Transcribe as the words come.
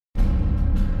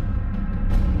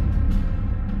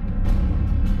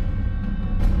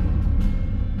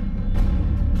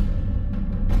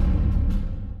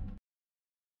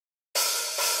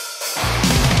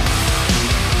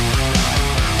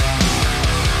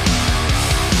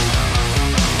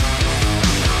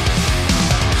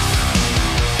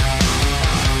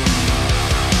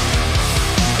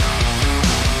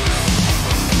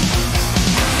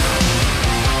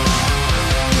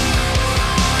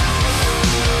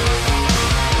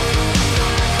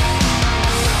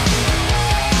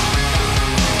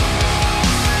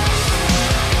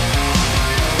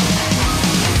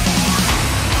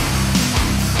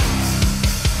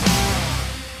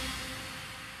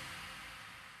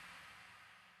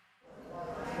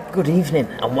Good evening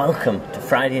and welcome to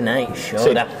Friday Night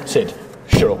Showdown. Sid,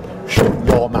 shut up. Shut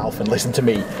your mouth and listen to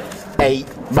me.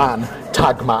 8-man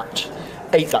tag match.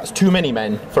 8, that's too many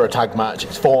men for a tag match.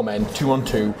 It's 4 men,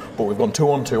 2-on-2, but we've gone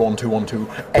 2-on-2, on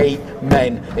 2-on-2. 8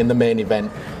 men in the main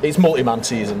event. It's multi-man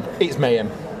season. It's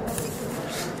mayhem.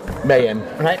 Mayhem.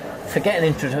 Right, forget an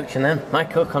introduction then. My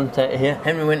co-commentator here,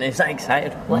 Henry Winter, is that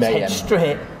excited? Let's head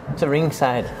straight to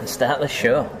ringside and start the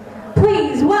show.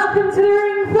 Please welcome to the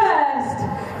ring first,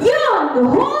 Young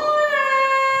Horse!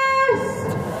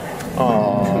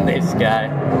 Oh, this guy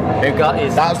who got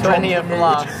his 20th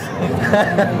loss.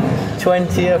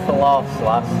 20th loss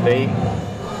last week.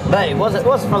 But it was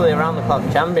for the Around the Clock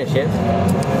Championship.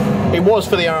 It was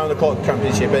for the Around the Clock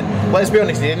Championship, and let's be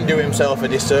honest, he didn't do himself a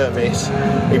disservice.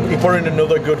 He put in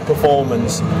another good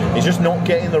performance. He's just not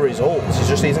getting the results. He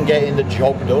just isn't getting the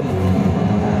job done.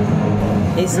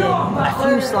 Is it a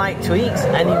few slight tweaks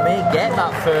and he may get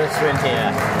that first win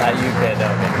here at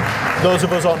UKW? Those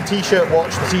of us on T-shirt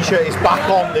watch, the T-shirt is back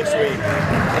on this week.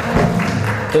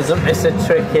 Doesn't miss a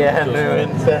trick here, Henry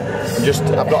Winter.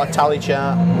 I've got a tally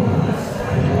chart.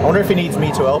 I wonder if he needs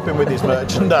me to help him with his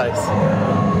merchandise.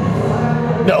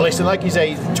 No, listen, like you say,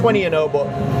 he's 20-0, but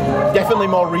definitely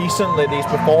more recently these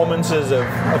performances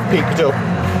have picked up.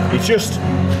 He's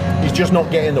just not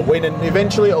getting the win, and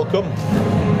eventually it'll come.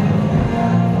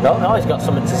 No, he's got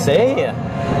something to say here.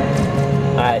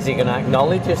 Is he going to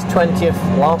acknowledge his 20th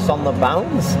loss on the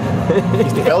bounce?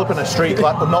 He's developing a streak,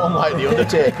 but not unlike The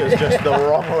Undertaker's, just the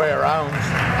wrong way around.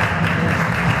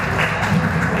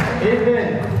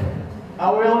 Evening.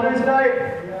 How are we all doing tonight?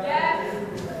 Yes.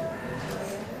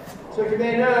 So if you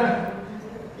may know,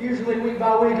 usually week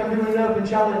by week I'm doing an open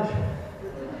challenge.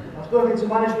 I've spoken to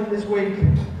management this week,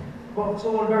 but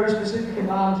someone very specific in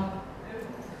mind.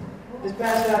 This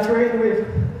person I trained with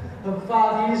over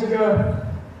 5 years ago.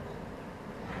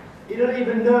 He doesn't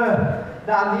even know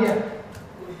that I'm here.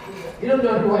 He doesn't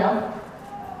know who I am.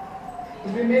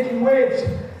 He's been making waves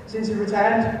since he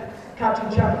retired, catching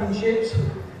championships,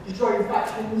 destroying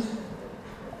factions,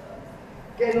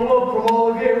 getting love from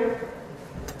all of you.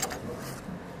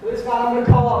 So this man I'm going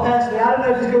to call out personally. I don't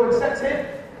know if he's going to accept it.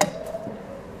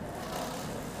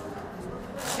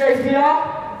 JPR?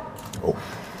 Oh.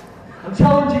 I'm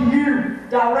challenging you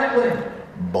directly.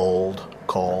 Bold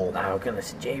call. Oh,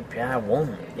 goodness, JPR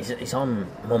won. He's on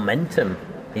momentum.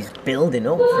 He's building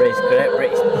up for his Great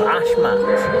British Bash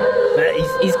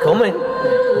match. He's coming.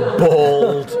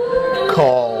 Bold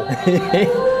call.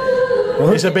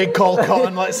 It's a big call,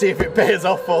 Cotton. Let's see if it pays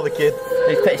off for the kid.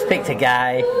 He's picked a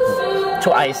guy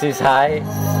twice his height,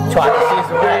 twice his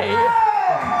weight.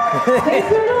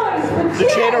 The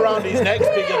chain around his neck's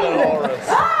bigger than Horace.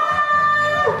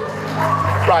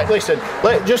 Right, listen,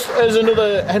 just as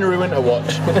another Henry Winter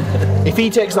watch, if he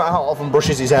takes that hat off and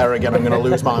brushes his hair again, I'm going to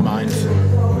lose my mind.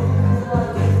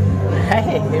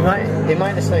 Hey, he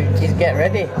might just like, get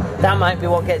ready. That might be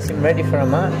what gets him ready for a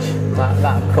match.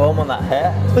 That comb on that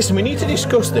hair. Listen, we need to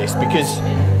discuss this because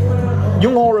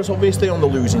young Horace obviously on the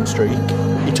losing streak.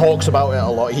 He talks about it a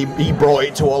lot. He brought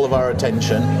it to all of our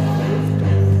attention.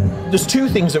 There's 2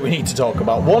 things that we need to talk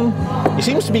about. One, he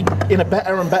seems to be in a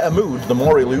better and better mood the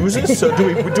more he loses. So do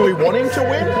we want him to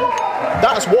win?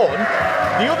 That's one.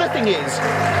 The other thing is,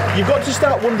 you've got to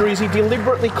start wondering, is he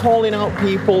deliberately calling out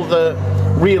people that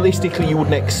realistically you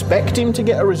wouldn't expect him to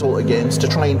get a result against to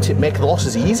try and make the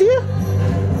losses easier?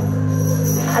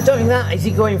 I don't think that. Is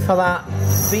he going for that?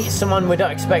 Beat someone we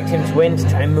don't expect him to win to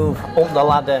try and move up the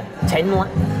ladder 10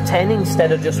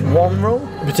 instead of just 1 row?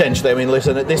 Potentially. I mean,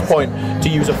 listen, at this point, to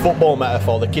use a football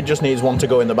metaphor, the kid just needs one to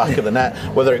go in the back of the net.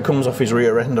 Whether it comes off his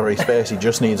rear end or his face, he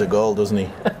just needs a goal, doesn't he?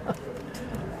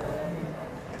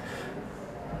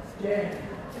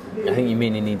 I think you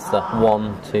mean he needs the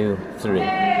 1, 2, 3. He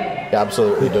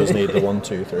absolutely does need the 1,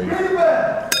 2, 3.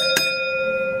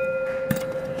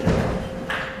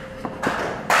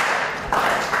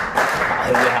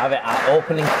 We have it, our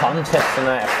opening contest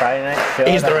tonight, a Friday Night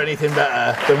Showdown. Is there anything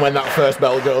better than when that first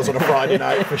bell goes on a Friday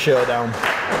night for Showdown?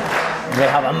 We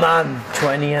have a man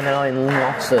 20-0 in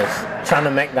losses trying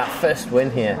to make that first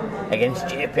win here against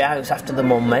JPR, who's after the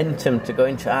momentum to go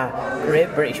into our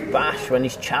Great British Bash when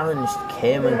he's challenged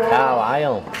Cayman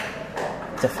Carlisle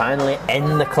to finally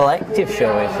end the collective,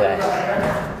 shall we say.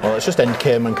 Well, let's just end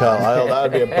Cayman Carlisle. That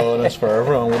would be a bonus for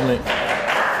everyone, wouldn't it?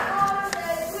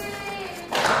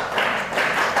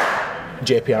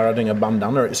 JPR adding a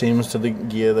bandana, it seems, to the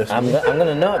gear this week. I'm going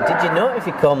to note, did you note if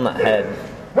he combed that head?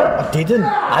 I didn't.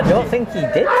 I don't think he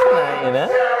did tonight, you know.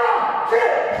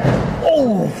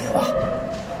 Oh!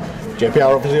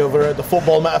 JPR obviously overheard the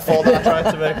football metaphor that I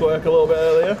tried to make work a little bit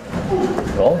earlier.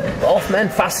 Oh, both men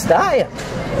fast start.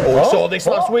 Oh, we saw this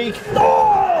last week.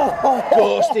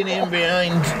 Ghosting in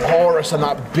behind Horus and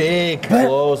that big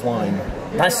clothesline.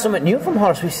 That's something new from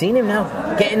Horus. We've seen him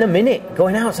now. Getting a minute,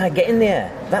 going outside, getting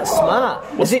there. That's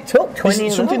smart. Was it took 20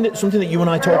 years? Something that you and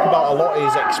I talk about a lot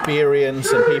is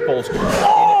experience and people's.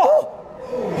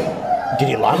 Did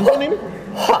he land on him?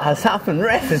 What has happened?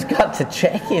 Ref has got to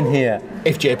check in here.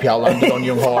 If JPR landed on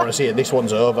young Horus here, this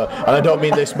one's over. And I don't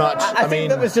mean this match. I mean,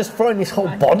 that was just throwing his whole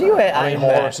body weight at him.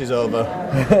 Horus is over.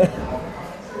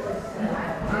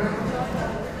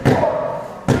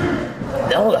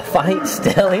 No, the fight's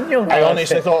still in young Horus. I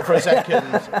honestly thought for a second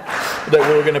that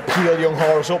we were going to peel young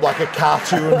Horus up like a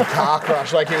cartoon car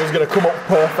crash, like it was going to come up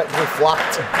perfectly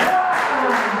flat.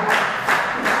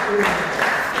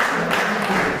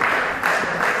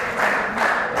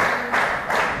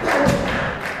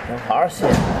 Horus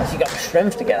here. Has he got the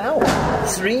strength to get out?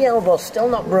 3 elbows, still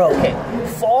not broken.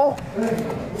 4.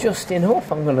 Just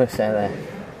enough, I'm going to say there.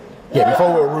 Yeah,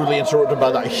 before we were rudely interrupted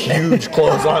by that huge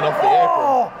clothesline off the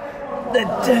apron. The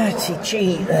dirty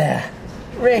cheat there.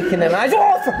 Raking them eyes.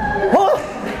 Oh!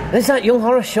 There's that young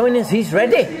Horus showing us he's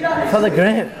ready for the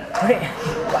great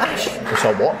bash.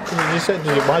 So what? Did you say?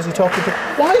 Why is he talking to?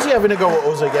 Why is he having a go at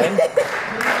us again?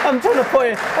 I'm trying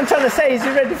to say, is he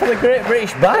ready for the Great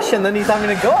British Bash? And then he's having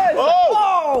a go.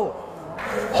 Oh!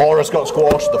 Horus got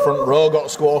squashed. The front row got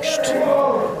squashed.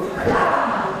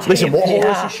 Listen, what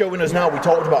Horus is showing us now, we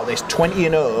talked about this,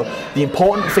 20-0. The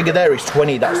important figure there is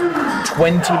 20. That's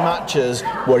 20 matches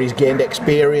where he's gained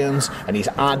experience and he's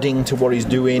adding to what he's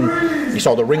doing. You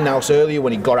saw the ring house earlier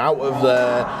when he got out of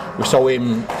there. We saw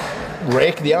him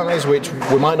rake the eyes, which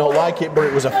we might not like it, but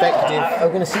it was effective. I'm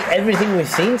going to see everything we've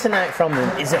seen tonight from him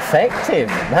is effective.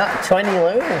 That 20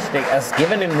 losing streak has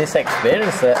given him this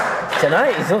experience that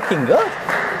tonight he's looking good.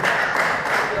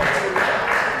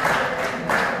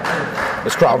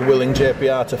 This crowd willing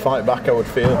JPR to fight back, I would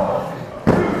feel.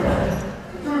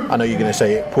 I know you're going to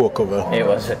say it, poor cover. It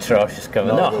was atrocious cover.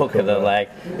 Not hook of the leg.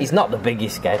 He's not the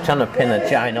biggest guy, trying to pin a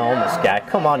ginormous guy.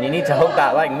 Come on, you need to hook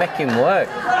that leg, make him work.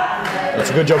 It's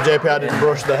a good job JPR didn't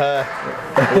brush the hair.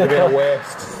 It would have been a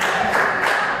waste.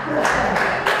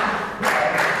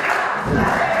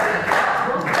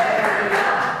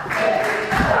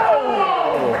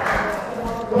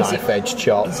 Knife edge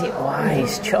chop. Is it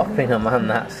wise chopping a man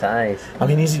that size? I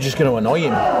mean, is he just going to annoy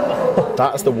him?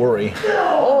 That's the worry.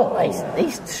 Oh,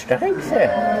 he's strikes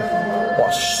here. What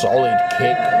a solid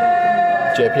kick.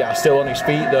 JPR still on his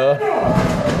feet though.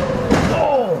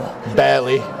 Oh,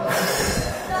 barely.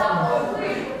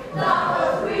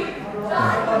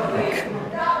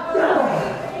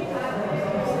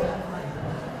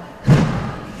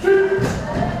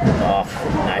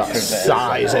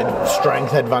 Size and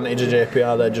strength advantage of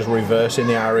JPR there, just reversing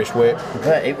the Irish whip.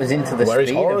 But it was into the Where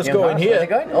speed. Where is Horus going here?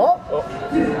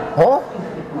 Oh,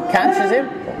 catches him.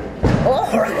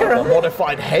 Oh,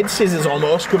 modified head scissors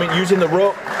almost, using the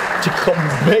rope to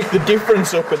make the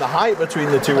difference up in the height between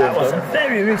the two of them. That was a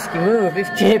very risky move. If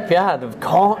JPR had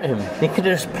caught him, he could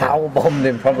have just powerbombed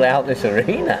him probably out this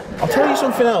arena. I'll tell you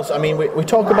something else. I mean, we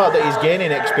talk about that he's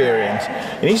gaining experience.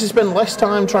 He needs to spend less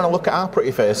time trying to look at our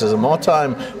pretty faces and more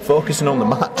time focusing on the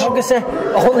match. I'm going to say,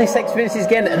 all this experience he's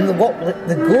getting, and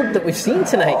the good that we've seen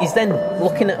tonight, he's then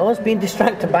looking at us, being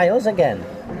distracted by us again.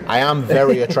 I am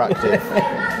very attractive,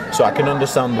 so I can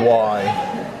understand why.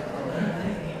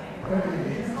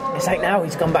 It's like now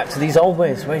he's gone back to these old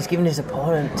ways where he's giving his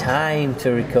opponent time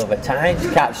to recover, time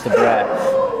to catch the breath.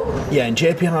 Yeah, and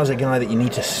JPR is a guy that you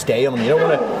need to stay on. You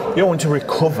don't want to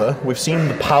recover. We've seen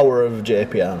the power of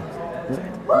JPR.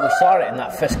 We saw it in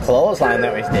that first clothesline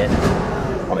that we did.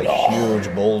 On a huge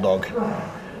bulldog.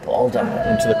 Bulldog.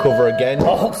 Into the cover again.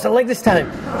 Oh, hooks the leg this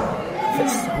time.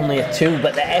 It's only a 2,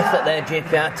 but the effort there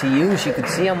JPR to use, you could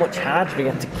see how much harder he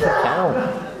had to kick out.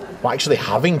 Well, actually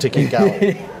having to kick out.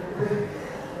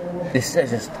 This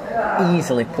is just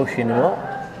easily pushing him up.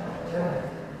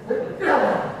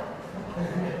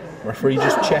 Referee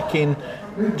just checking.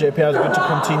 JPR's good to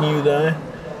continue there.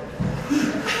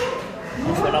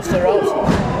 Went off the ropes.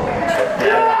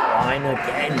 Line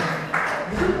again.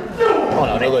 Oh,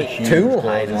 no, another huge 2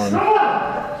 lines.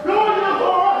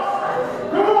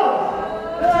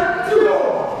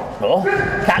 Oh,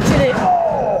 catching it. Oh.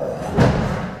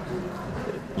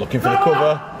 Looking for the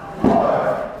cover.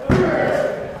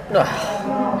 Oh.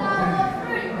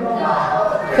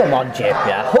 Come on,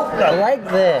 JPR. Hook the leg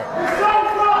there.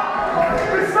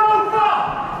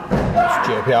 That's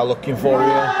JPR looking for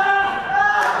here.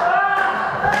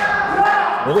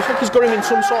 It looks like he's got him in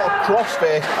some sort of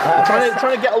crossface.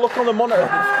 Trying to get a look on the monitor.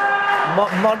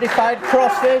 Modified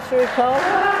crossface, shall we call it?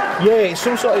 Yeah, it's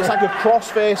some sort. It's like a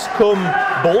crossface come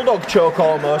bulldog choke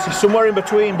almost. He's somewhere in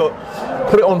between, but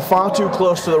put it on far too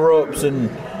close to the ropes,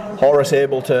 and Horace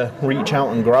able to reach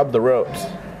out and grab the ropes.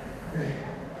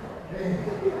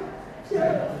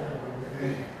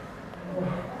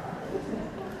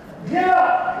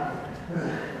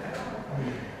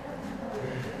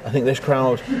 I think this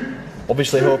crowd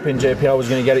obviously hoping JPR was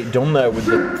going to get it done there with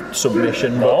the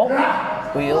submission, but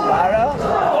wheelbarrow,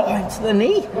 into the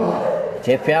knee.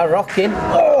 JPR rocking.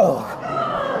 Oh,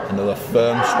 another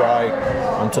firm strike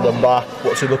onto the back.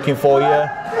 What's he looking for here?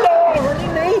 oh,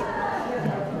 running knee.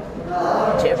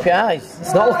 JPR,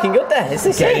 it's not looking good there. Is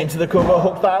this Get it? into the cover,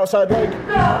 hook that outside leg.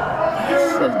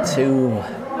 It's a 2.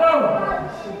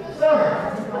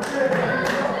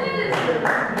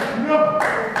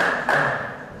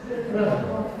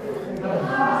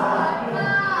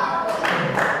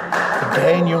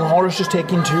 Again, young Horace just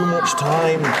taking too much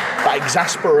time. That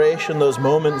exasperation, those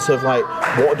moments of like,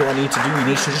 what do I need to do? He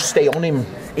needs to just stay on him.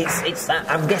 It's that,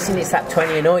 I'm guessing it's that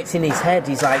 20-0, it's in his head.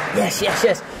 He's like, yes, yes,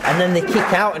 yes. And then they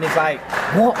kick out and he's like,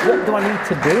 what do I need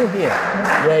to do here?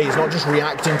 Yeah, he's not just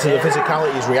reacting to the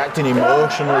physicality, he's reacting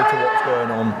emotionally to what's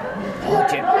going on. Oh,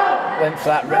 Jim went for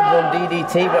that Red Run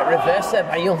DDT, but reversed there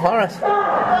by young Horace.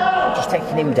 Just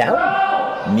taking him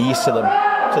down. Knees to the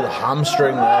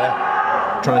hamstring there,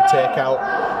 trying to take out.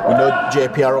 We know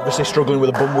JPR obviously struggling with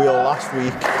a bum wheel last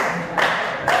week.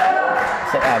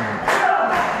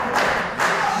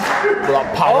 Well,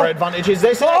 that power advantage is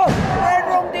this. Oh, Red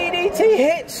Run DDT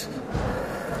hits.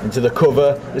 Into the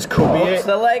cover. This could be it.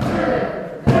 The leg.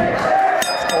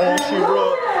 That's all she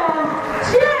wrote.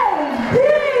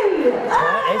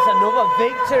 It's another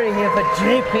victory here for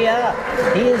JPR.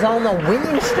 He is on the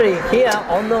winning streak here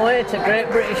on the way to Great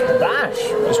British Bash.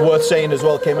 It's worth saying as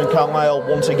well, Cayman Carlisle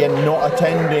once again not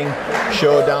attending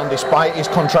Showdown despite his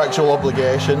contractual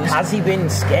obligations. Has he been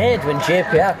scared when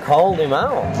JPR called him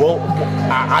out? Well,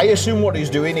 I assume what he's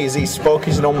doing is he's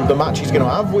focusing on the match he's going to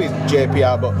have with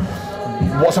JPR, but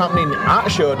what's happening at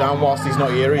Showdown whilst he's not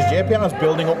here is JPR's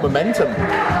building up momentum.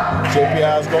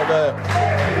 JPR's got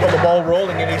the ball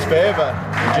rolling in his favour.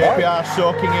 JPR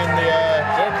soaking in the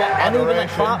and even a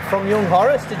clap from young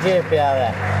Horace to JPR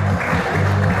there.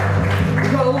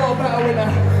 We've got a lot better winner.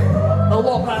 A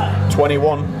lot better.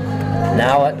 21.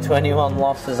 Now at 21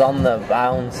 losses on the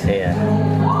bounce here.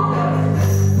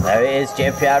 There it is,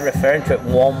 JPR referring to it.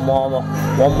 One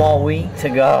more week to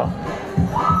go.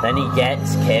 Then he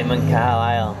gets Cayman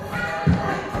Carlisle.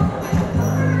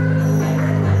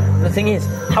 The thing is,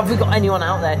 have we got anyone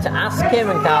out there to ask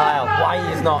Cayman Carlisle why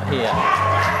he's not here?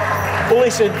 Well,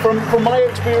 listen, from my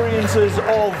experiences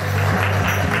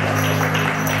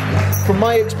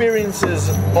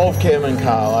of Cayman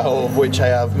Carlisle, of which I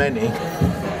have many,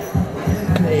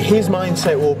 his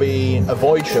mindset will be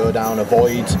avoid Showdown,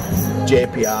 avoid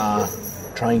JPR,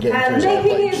 try and get into his own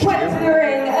making his way to the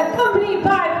ring, accompanied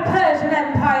by the Persian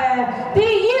Empire, the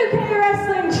UK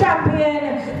Wrestling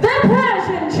Champion, the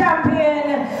Persian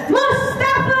Champion,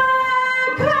 Mustafa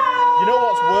Khan! You know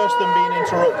what's worse than being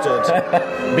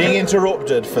interrupted? Being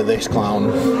interrupted for this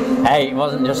clown. Hey, it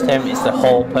wasn't just him, it's the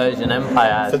whole Persian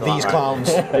Empire. For these clowns,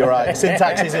 you're right.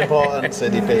 Syntax is important,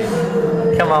 CDP.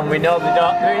 Come on, we know they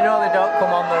don't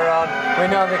come on their own. We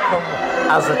know they come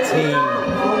as a team.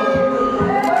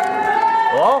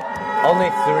 Oh, only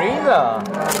 3 though.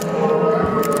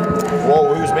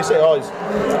 Whoa, who's missing? Oh, is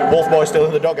both boys still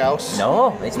in the doghouse?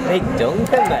 No, it's Big Duncan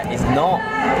that is not.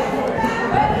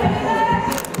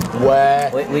 Where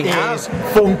we is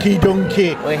have Funky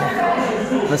Donkey?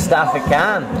 Mustafa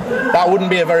Khan. That wouldn't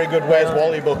be a very good Where's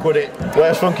Wally book, would it?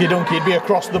 Where's Funky Donkey? It'd be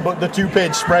across the book, the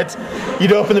 2-page spread.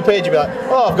 You'd open the page, you'd be like,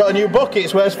 oh, I've got a new book,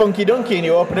 it's Where's Funky Donkey? And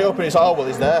you open it up and it's, oh, well,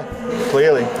 he's there.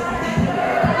 Clearly.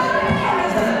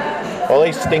 Well, at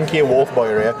least Stinky and Wolfboy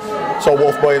are here. Saw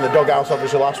Wolfboy in the doghouse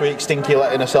obviously last week, Stinky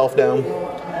letting herself down.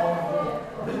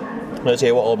 Let's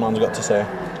hear what old man's got to say.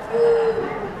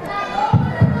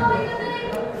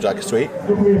 Jack is sweet.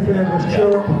 Do me a favour,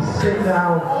 shut up and sit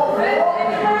down.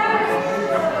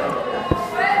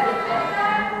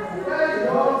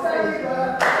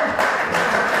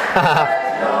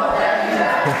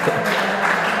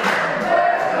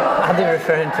 Are they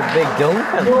referring to Big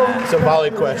Duncan? It's a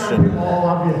valid question. All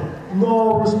have you.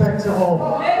 No respect at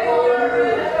all.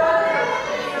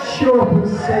 Shut up and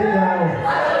sit down.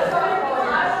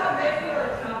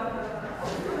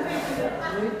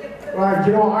 Right,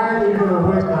 you know, I ain't even going to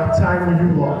waste my time with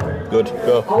you lot. Good,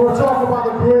 go. I want to talk about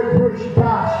the Great British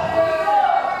Bash.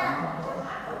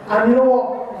 And you know what?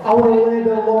 I want to lay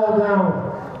the law down.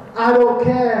 I don't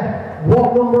care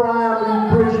what number I am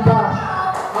in British Bash.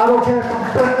 I don't care if I'm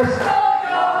first.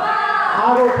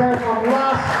 I don't care if I'm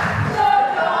last.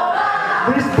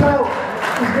 This belt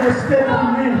is going to stay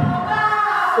with me.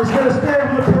 It's going to stay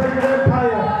with the Persian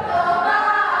Empire.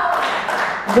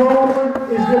 No one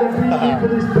is going to beat me for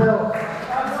this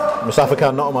belt. Mustafa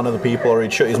can't knock him on other people or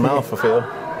he'd shut his mouth, I feel.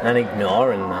 And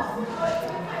ignoring them.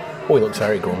 Oh, he looks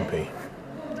very grumpy.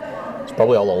 It's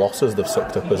probably all the losses they've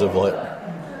sucked up as of late.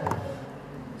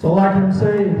 So like I'm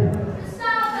saying,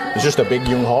 He's just a big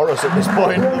young Horus at this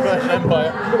point in the Persian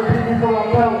Empire. he's going to beat me for that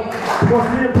belt. Because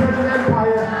me and Persian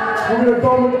Empire, we're going to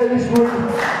dominate this ring,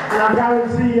 and I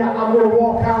guarantee you, I'm going to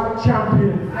walk out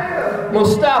champion.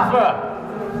 Mustafa!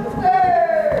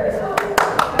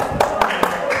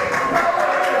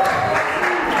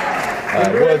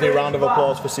 Worthy round of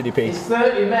applause for CDP. It's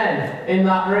 30 men in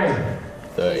that ring.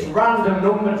 30. It's random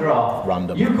number draw.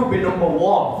 Random. You could be number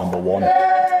 1. Number 1.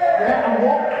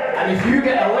 And if you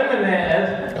get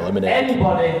eliminated,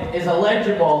 anybody is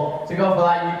eligible to go for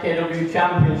that UKW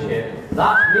Championship.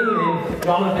 That's meaning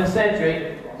Jonathan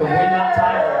Cedric can win that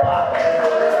title back.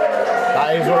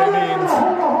 That is what it means.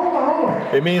 Hold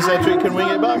on. It means Cedric can win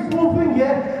it back. One thing,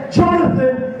 yeah?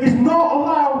 Jonathan is not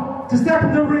allowed to step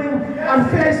in the ring and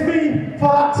face me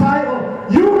for that title.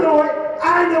 You know it,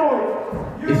 I know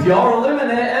it. If you're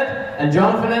eliminated and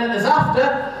Jonathan enters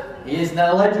after, he isn't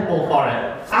eligible for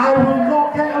it. I will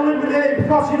not get eliminated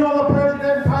because you know the Persian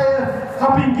Empire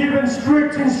have been given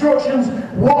strict instructions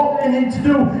what they need to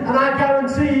do, and I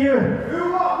guarantee you,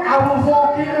 I will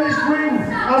walk into this ring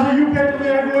as a UKW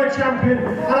heavyweight champion,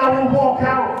 and I will walk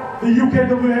out the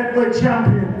UKW heavyweight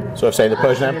champion. So I've said the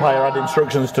Persian Empire had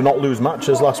instructions to not lose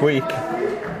matches last week.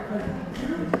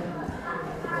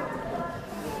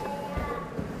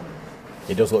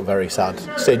 He does look very sad.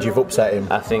 Sid, you've upset him.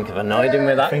 I think I've annoyed him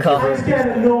with that call.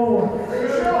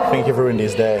 I think you've ruined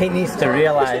his day. He needs to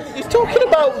realise. He's talking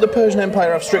about the Persian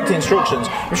Empire have strict instructions.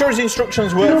 I'm sure his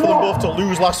instructions were for them both to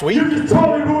lose last week. You just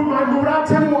totally ruined my mood. I'll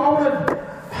tell you what,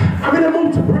 I'm in a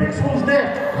mood to break someone's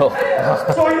neck. Oh.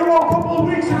 So you know, a couple of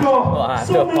weeks ago, I have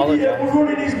to some idiot apologise. was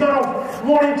running his mouth,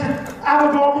 wanting to have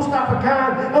a go at Mustafa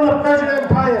Khan and the Persian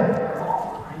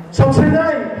Empire. So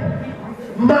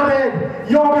tonight, Mohammed,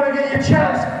 you're going to get your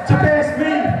chance to face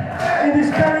me in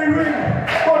this very ring.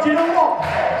 But you know what?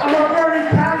 I'm a very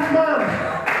kind man.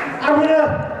 I'm going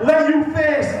to let you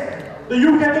face the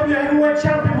UKW heavyweight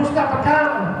champion Mustafa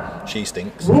Khan. She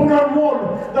stinks.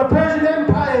 1-on-1. The Persian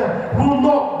Empire will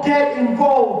not get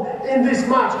involved in this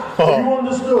match. You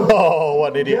understood? Oh,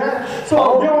 what an idiot. Yeah?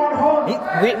 So, Johan Hunt,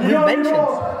 We mentioned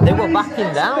they were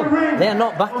backing down. They are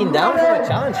not backing down from a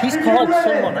challenge. He's called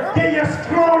someone out. Get your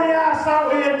scrawny ass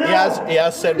out here now. He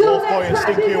has sent Wolfboy and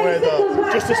Stinky away though,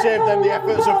 just to save them the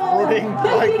efforts of running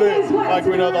like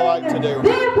we know they like to do.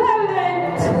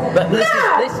 But this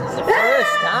is the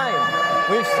first time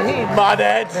we've seen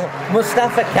Madhead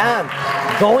Mustafa Khan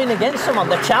going against him on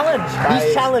the challenge.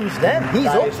 He's challenged them. He's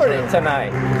up for it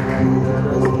tonight.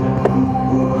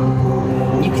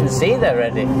 You can see they're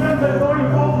ready.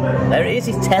 There he is.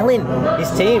 He's telling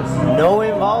his team no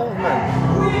involvement.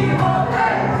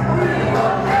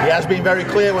 He has been very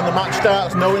clear when the match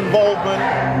starts, no involvement.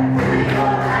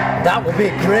 That would be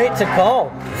great to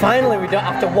call. Finally, we don't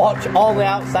have to watch all the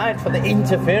outside for the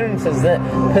interferences that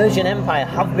Persian Empire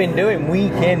have been doing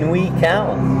week in, week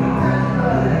out.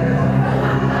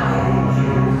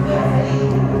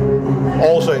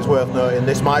 Also, it's worth noting,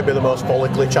 this might be the most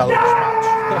follically challenged match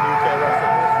in UK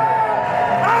wrestling.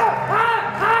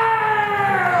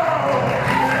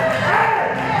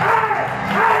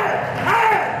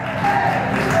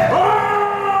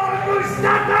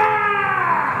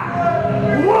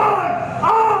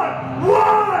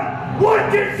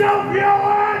 Put yourself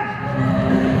yelling!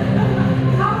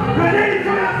 Beneath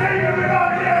the thing of it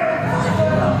on you!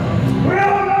 We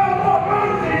all know what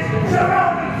Moses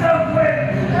surrounds himself with!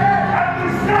 And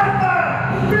Mustafa!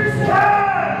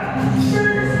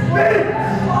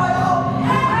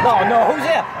 Oh no, who's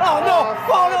here? Oh no!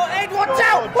 Oh no! Ed, watch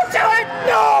out! Watch out, Ed!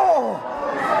 No!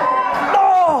 No!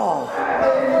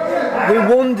 We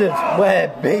wondered where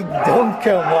Big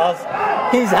Duncan was.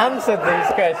 He's answered these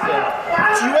questions.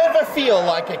 Do you ever feel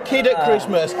like a kid at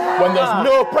Christmas when there's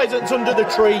no presents under the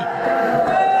tree?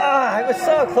 It was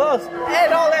so close.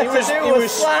 Ed, all he had to do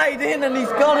was slide in and he's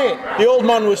got it. The old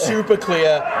man was super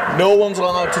clear. No one's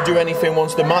allowed to do anything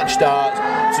once the match starts.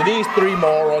 So these three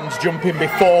morons jump in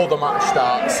before the match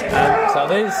starts. So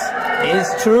this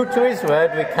is true to his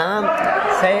word. We can't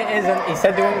say it isn't. He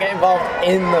said they wouldn't get involved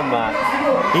in the match.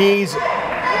 He's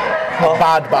a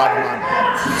bad man.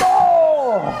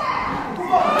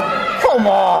 Come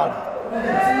on!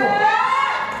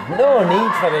 No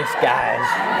need for this, guys.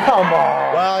 Come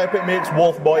on! Well, I hope it makes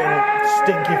Wolfboy and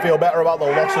Stinky feel better about the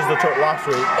losses they took last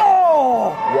week. Oh! Oh!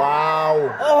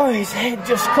 Wow. Oh, his head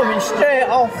just coming straight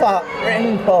off that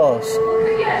ring post.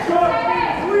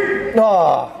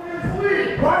 Oh.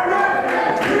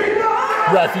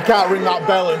 Ref, you can't ring that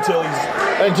bell until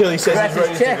he says he's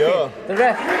ready to go. The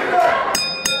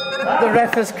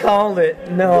ref has called it.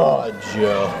 No. What a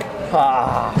joke.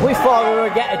 We thought we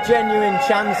would get a genuine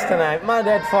chance tonight. My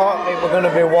dad thought it were going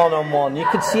to be one-on-one. You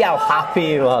could see how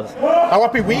happy he was. How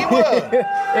happy we were.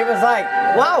 It was like,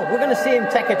 wow, we're going to see him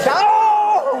take a chance.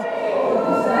 Oh!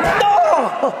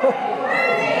 No!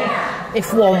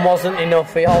 If one wasn't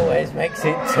enough, he always makes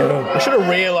it two. I should have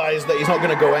realised that he's not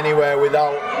going to go anywhere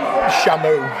without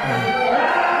Shamu.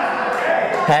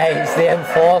 Hey, he's the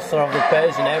enforcer of the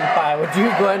Persian Empire. Would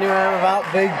you go anywhere without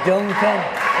Big Duncan?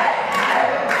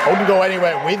 I wouldn't go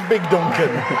anywhere with Big Duncan.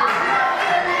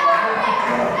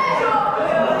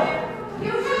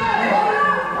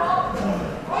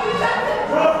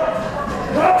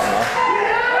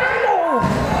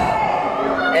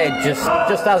 It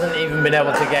just hasn't even been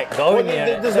able to get going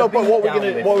yet. There's no point. What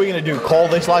are we gonna do? Call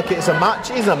this like it's a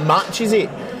match? It isn't a match, is it?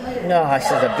 No, this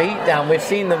is a beatdown. We've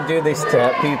seen them do this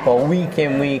to people week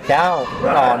in, week out.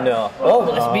 Oh no. Oh,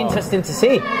 well, it'll be interesting to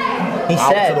see. He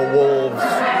said to the wolves.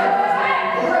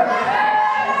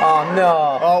 Oh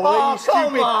no! Oh well,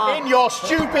 in your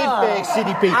stupid face,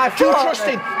 Siddy P. You're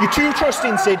too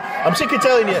trusting, Sid. I'm sick of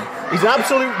telling you, he's an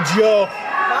absolute joke.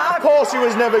 Of course, he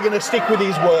was never going to stick with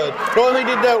his word. Not only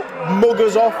did that mug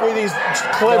us off with his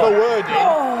clever wording,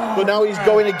 but now he's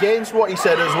going against what he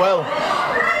said as well.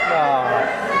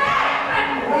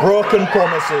 Broken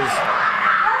promises.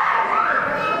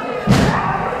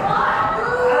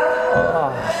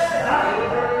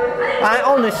 I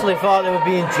honestly thought they were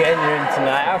being genuine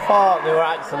tonight. I thought they were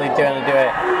actually going to do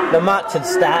it. The match had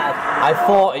started. I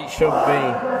thought it should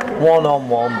be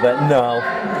one-on-one, but no.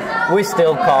 We're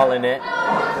still calling it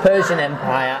Persian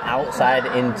Empire outside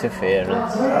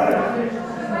interference.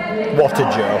 What a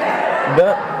joke.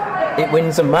 But it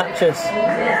wins the matches.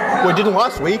 Well, it didn't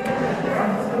last week.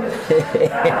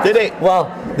 Did it? Well,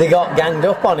 they got ganged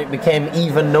up on it, became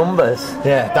even numbers.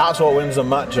 Yeah, that's what wins the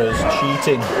matches.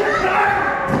 Cheating.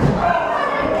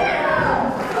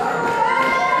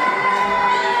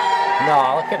 No,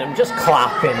 look at him, just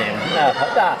clapping him. No,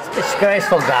 that's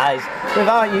disgraceful, guys.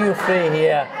 Without you three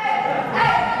here.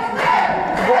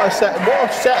 What a set of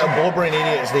blubbering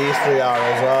idiots these three are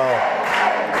as well.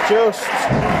 Just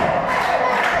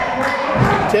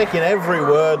taking every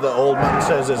word that old man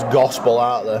says as gospel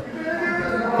out there.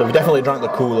 They've definitely drank the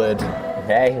Kool-Aid.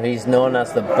 Hey, he's known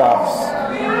as the boss.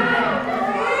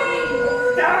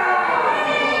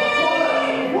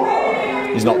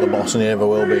 He's not the boss and he never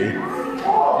will be.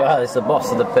 Well, he's the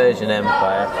boss of the Persian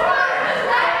Empire.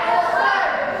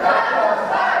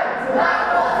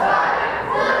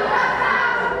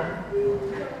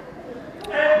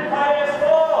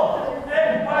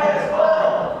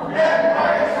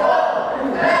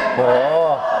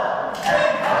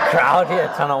 Crowd here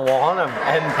trying to warn him.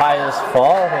 Empire's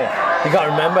fall here. You got to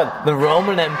remember, the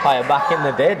Roman Empire back in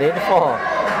the day did fall.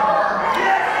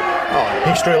 Oh,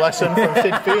 history lesson from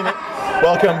Sid Phoenix.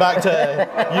 Welcome back to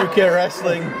UK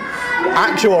Wrestling.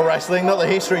 Actual wrestling, not the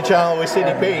History Channel with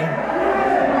Siddy P.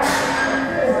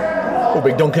 Oh,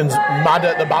 Big Duncan's mad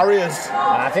at the barriers.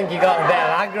 I think he got a bit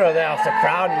of aggro there off the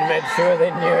crowd and made sure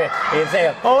they knew it. He'd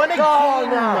say, oh, and again,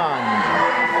 man.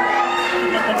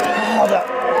 Oh, the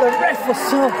ref was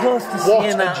so close to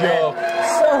seeing that. What a joke.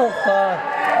 So close.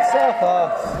 So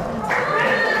close.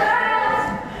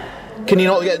 Can he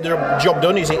not get the job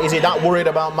done? Is he that worried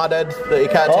about Madhead that he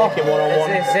can't take him one-on-one?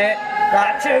 This is it.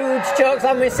 That huge choke's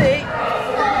on my seat.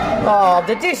 Oh,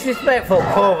 the disrespectful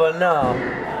cover, no.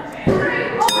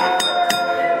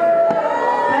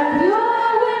 And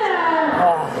your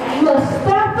winner,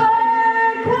 Mustafa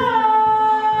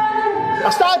Khan. I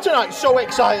started tonight so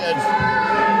excited.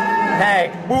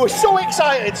 Hey. We were so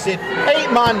excited, Sid.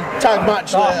 8-man tag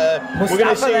match later. We're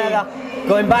going to see...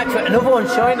 Going back to it, another one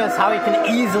showing us how he can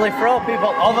easily throw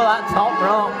people over that top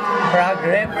rope for our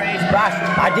Great British Bash.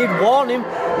 I did warn him,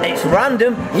 it's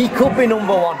random, he could be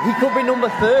number 1, he could be number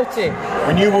 30.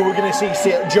 We knew we were going to see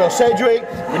Joe Sedgwick,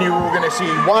 we knew we were going to see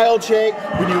Wild Shake,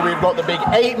 we knew we'd got the big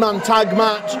 8-man tag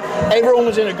match, everyone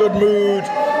was in a good mood,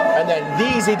 and then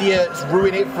these idiots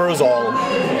ruin it for us all.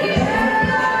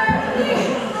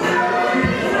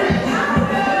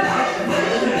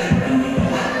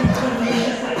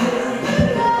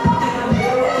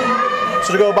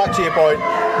 So to go back to your point,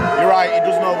 you're right, he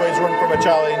doesn't always run from a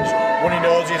challenge. when he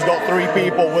knows he's got 3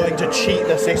 people willing to cheat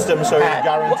the system, so he's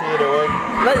guaranteed a win.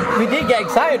 We did get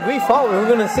excited. We thought we were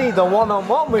going to see the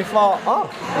one-on-one. We thought, oh,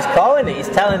 he's calling it. He's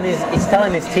telling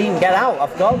his team, get out.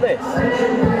 I've got this.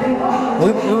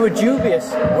 We were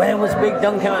dubious. Where was Big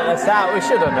Duncan at the start? We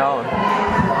should have known.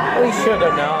 We should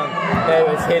have known. He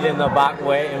was hid in the back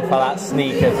waiting for that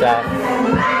sneak attack.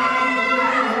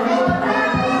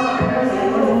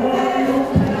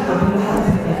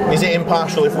 Is it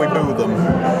impartial if we boo them?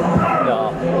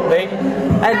 No.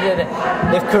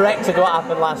 They've corrected what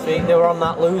happened last week. They were on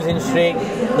that losing streak.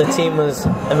 The team was...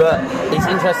 But it's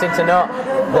interesting to note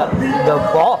that the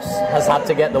boss has had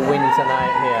to get the win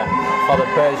tonight here for the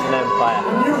Persian Empire.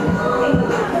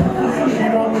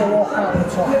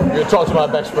 You talk to my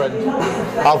best friend.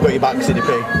 I've got your back,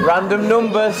 CDP. Random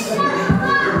numbers.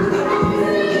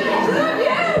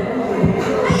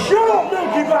 Shut up,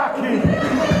 Milky Backy!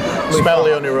 Smell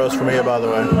the honey roast from here, by the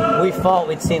way. We thought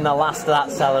we'd seen the last of that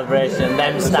celebration,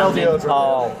 them standing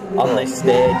tall on this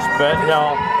stage, but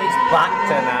no, it's back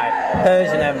tonight.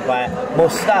 Persian Empire,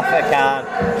 Mustafa Khan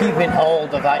keeping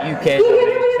hold of that UKW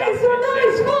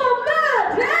championship.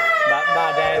 That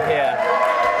mad head here,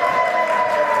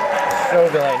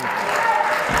 struggling,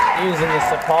 using the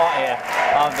support here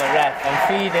of the ref and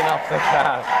feeding off the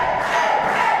crowd.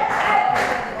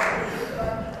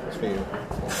 It's for you.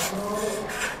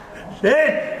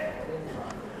 Sit!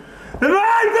 The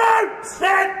man vote!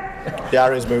 Sit! The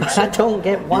Harry's boots. I don't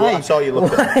get why. I saw you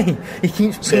looking. Why? He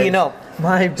keeps bringing up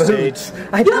my boots.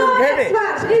 I don't get it.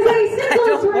 Next match is a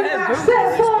singles ring match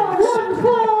set for 1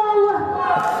 fall.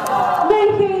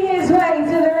 Making his way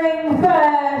to the ring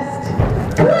first,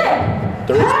 Cliff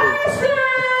Harrison!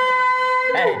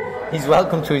 Hey, he's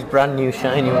welcome to his brand new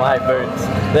shiny white boots.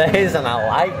 They're his and I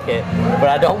like it, but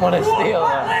I don't want to steal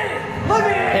them.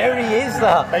 There he is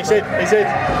though. He's in.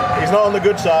 He's not on the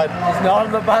good side. He's not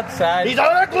on the bad side. He's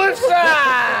on the good side!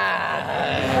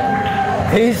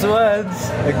 These words,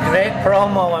 a great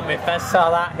promo when we first saw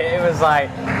that hit. It was like,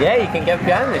 yeah, you can get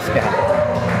behind this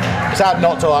guy. It's hard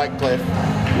not to like Cliff.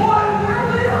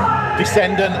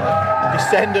 Descendant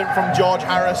from George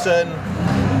Harrison,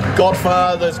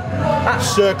 Godfather's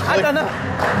Sir Cliff. I don't know.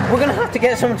 We're going to have to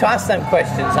get someone to ask them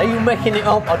questions. Are you making it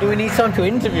up, or do we need someone to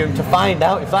interview him to find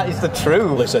out if that is the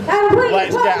truth? Listen,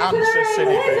 let's get answers,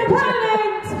 City. His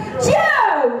opponent,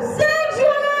 Joe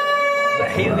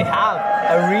Sanctuary! Here we have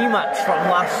a rematch from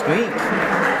last week.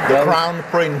 The Crown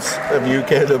Prince of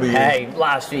UKW. Hey,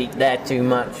 last week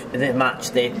the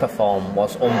match they performed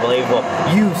was unbelievable.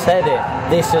 You said it.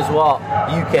 This is what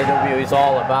UKW is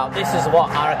all about. This is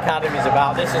what our academy is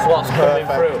about. This is what's coming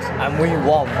through, and we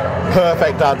won.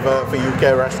 Perfect advert for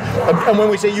UK wrestling. And when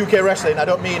we say UK wrestling, I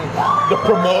don't mean the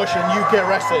promotion UK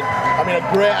wrestling. I mean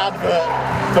a great advert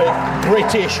for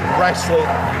British wrestling.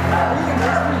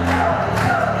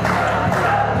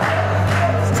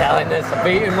 Telling us I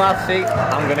beat him last week,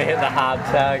 I'm going to hit the hard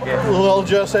target. Little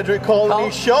Joe Cedric calling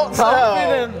his shots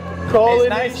confident. now. Calling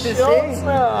nice his to shots see.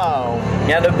 now.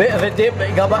 He had a bit of a dip, but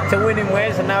he got back to winning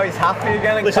ways, and now he's happy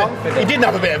again and Listen, confident. he didn't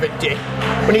have a bit of a dip.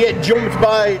 When he get jumped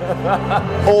by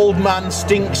Old Man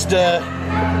Stinkster,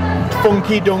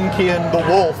 Funky Donkey and the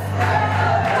Wolf.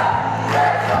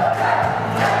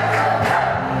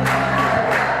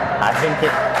 I think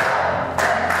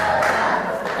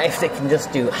if they can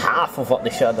just do half of what they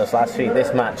showed us last week,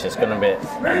 this match is going to be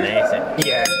amazing.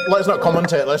 Yeah, let's not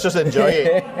commentate, let's just enjoy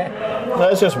it.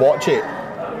 Let's just watch it.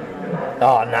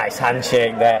 Oh, nice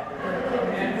handshake there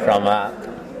from that.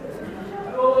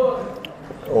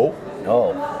 Oh.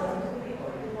 Oh.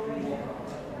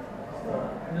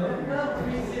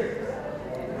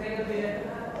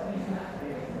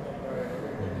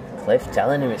 Cliff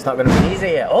telling him it's not going to be easy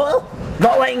yet. Oh,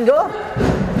 not letting go.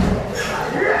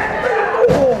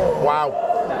 Wow.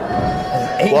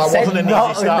 He Well, that said wasn't an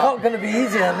not, easy start. not going to be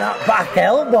easy on that back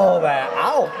elbow there.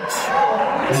 Ouch.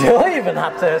 Joe even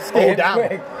had to escape Oh, damn.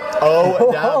 quick.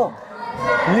 Oh, damn.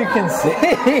 You can see.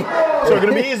 So it's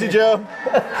going to be easy, Joe.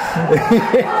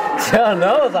 Joe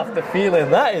knows after feeling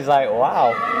that, he's like,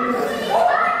 wow.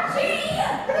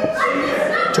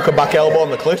 Took a back elbow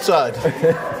on the cliffside.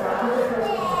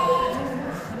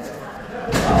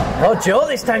 Oh, Joe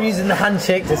this time using the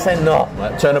handshake to say no.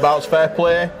 Turnabout's fair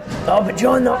play. Oh, but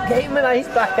Joe not getting a nice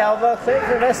back elbow.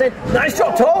 Said, nice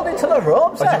shot told into the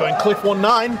ropes. Is he going Cliff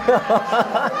 1-9?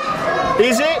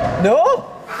 Is it? No.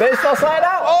 Baseball side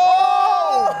out.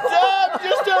 Oh! Damn,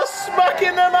 just a smack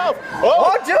in the mouth.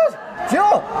 Oh, Joe.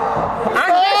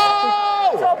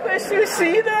 Oh! Top issue,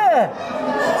 see there.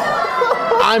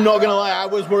 I'm not going to lie, I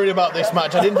was worried about this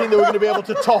match. I didn't think they were going to be able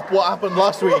to top what happened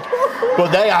last week.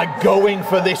 But they are going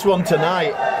for this one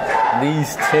tonight.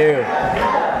 These two.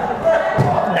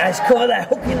 Nice cover there,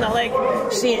 hooking the leg.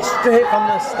 See it straight from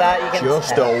the start. You can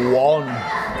Just a one.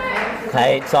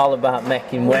 Hey, it's all about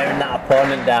wearing that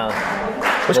opponent down.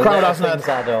 This crowd hasn't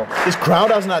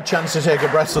had a chance to take a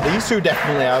breath, so these two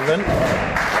definitely haven't.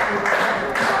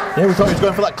 Yeah, we thought he was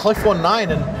going for that Cliff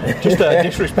 1-9 and just a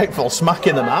disrespectful smack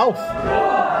in the mouth.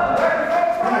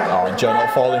 Oh, and Joe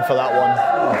not falling for that one.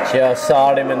 Joe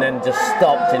saw him and then just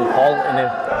stopped and halting him.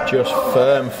 Just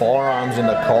firm forearms in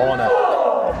the corner.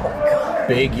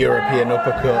 Big European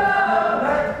uppercut.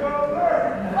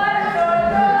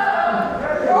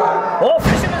 Oh,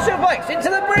 fisherman suplex into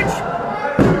the bridge.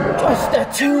 Just a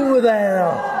two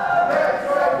there.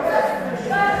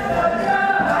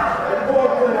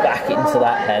 Back into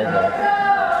that head though.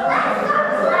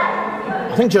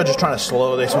 I think Joe's just trying to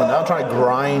slow this one down, trying to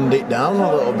grind it down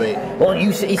a little bit. Well,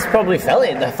 he's probably felt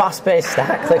it. The fast-paced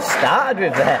start Cliff started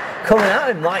with there. Coming at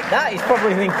him like that, he's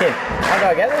probably thinking, how do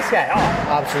I get this guy? Oh.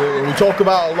 Absolutely. We talk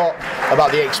about a lot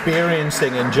about the experience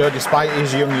thing, and Joe, despite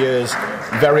his young years,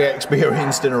 very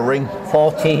experienced in a ring.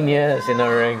 14 years in a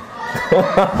ring.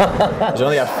 He's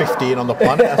only had 15 on the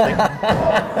planet, I think.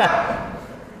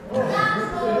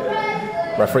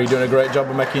 Referee doing a great job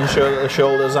of making sure that the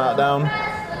shoulders aren't down.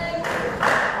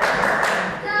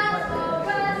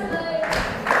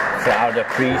 Crowd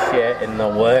appreciating the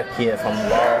work here from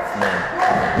both men.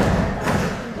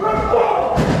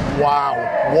 Wow,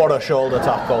 what a shoulder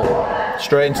tackle.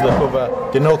 Straight into the cover.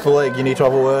 Didn't hook the leg, you need to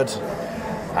have a word.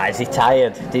 Is he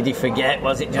tired? Did he forget?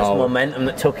 Was it just momentum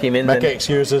that took him in? Make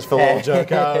excuses for little Joe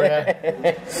Carr, yeah.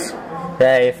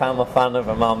 Yeah, if I'm a fan of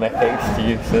him, I'll make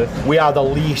excuses. We are the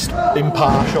least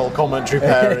impartial commentary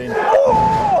pairing.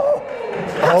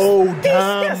 Oh,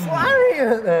 damn.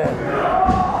 Lariat there.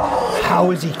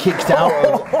 How has he kicked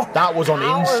out? That was on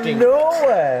instinct.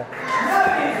 Nowhere.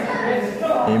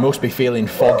 He must be feeling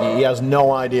foggy. He has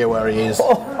no idea where he is.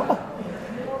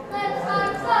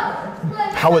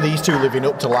 How are these two living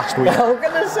up to last week? I was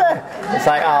going to say. It's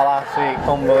like, last week.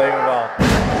 Unbelievable.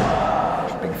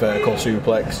 Big vertical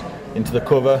suplex into the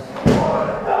cover.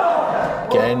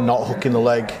 Again, not hooking the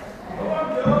leg.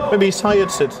 Maybe he's tired,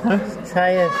 Sid. Huh?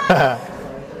 Tired.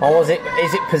 Or is it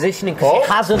positioning? Because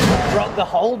he hasn't broke the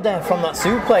hold there from that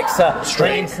suplex.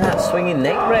 Straight into that swinging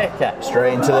neck breaker.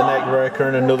 Straight into the neck breaker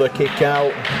and another kick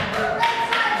out.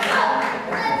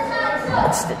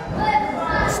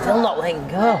 Still not letting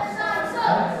go.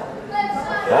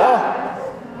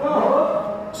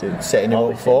 Setting him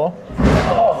up for.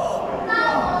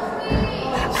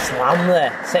 Slam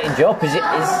there, setting Joe up.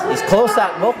 Is close to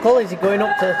that knuckle? Is he going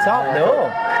up to the top?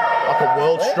 No. Like a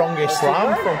world's strongest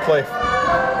slam from Cliff.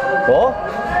 Oh,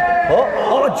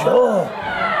 Joe.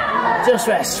 Just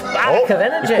a spark of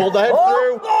energy. He's pulled the head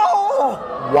through. Oh.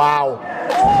 Wow.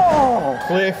 Oh.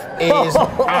 Cliff is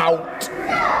out.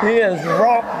 He is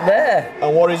rocked there.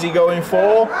 And what is he going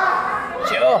for?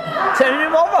 Joe, turning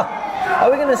him over. Are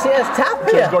we going to see us tap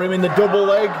here? He's got him in the double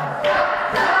leg.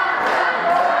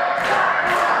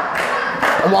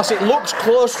 And whilst it looks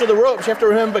close to the ropes, you have to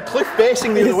remember Cliff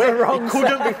facing the other way. He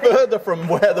couldn't be further from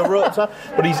where the ropes are.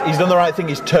 But he's done the right thing.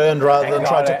 He's turned rather than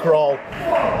tried to crawl.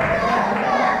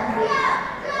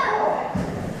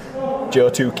 Joe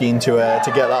too keen to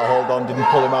get that hold on. Didn't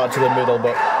pull him out to the middle,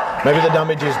 but maybe the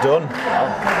damage is done.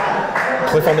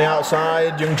 Cliff on the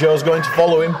outside. Young Joe's going to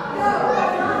follow him.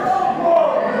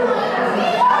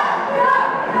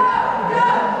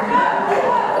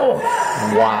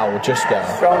 Wow, just there.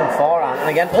 Strong forehand. And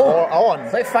again, on.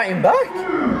 Cliff fighting back.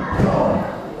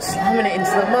 Slamming it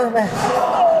into the man there.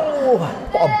 Oh,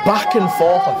 what a back and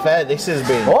forth affair this has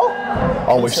been.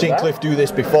 Oh, we've seen Cliff do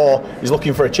this before. He's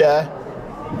looking for a chair.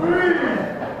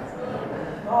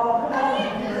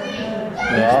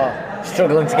 Yeah,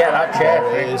 struggling to get that chair.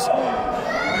 There it is.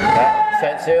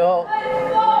 Sets it up.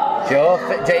 Joe,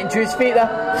 getting to his feet there.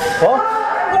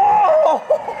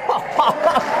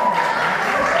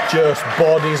 Just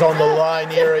bodies on the line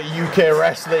here at UK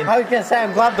Wrestling. I was going to say,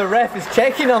 I'm glad the ref is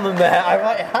checking on them there.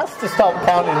 It has to stop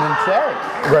counting and check.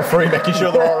 Referee making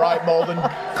sure they're all right more than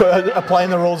applying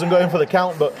the rules and going for the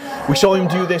count. But we saw him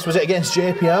do this. Was it against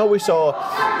JPL? We saw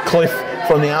Cliff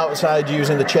from the outside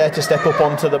using the chair to step up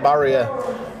onto the barrier.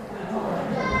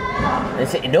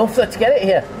 Is it enough to get it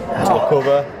here? To the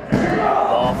cover.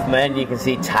 Both men, you can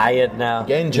see tired now.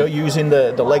 Again, Joe using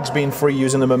the legs being free,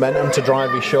 using the momentum to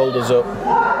drive his shoulders up.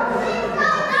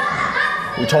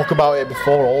 We talk about it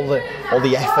before, all the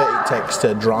effort it takes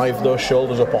to drive those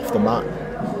shoulders up off the mat.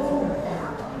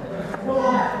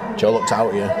 Joe looks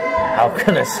out here. How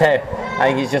can I say? I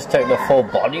think he's just took the full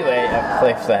body weight of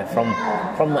Cliff there from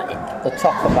the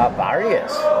top of our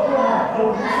barriers.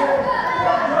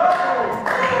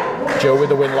 Joe with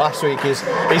the win last week. Is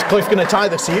Cliff going to tie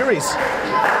the series?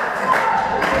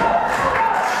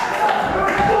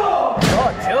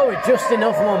 Oh, Joe with just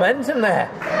enough momentum there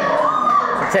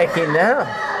to take it now.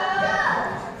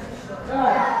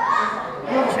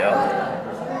 Joe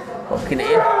hooking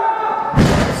it in.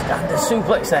 Standard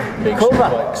suplex there. Big Cover.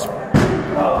 suplex.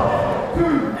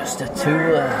 Just a two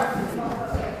there.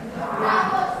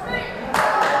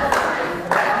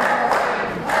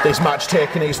 This match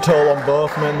taking its toll on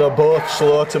both men. They're both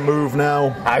slow to move now.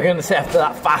 I'm going to say after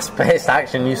that fast-paced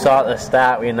action you saw at the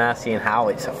start, we're now seeing how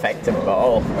it's affected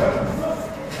both.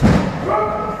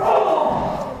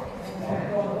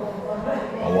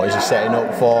 And what is he setting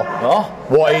up for? Oh.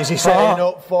 What is he setting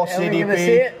up for, Are we gonna see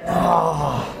CDP? it?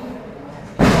 Oh.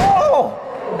 Oh.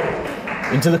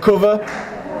 Into the cover.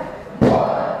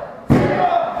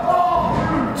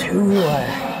 Two.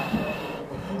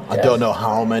 I don't know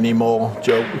how many more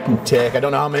Joe can take. I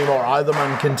don't know how many more either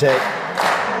man can take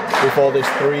before this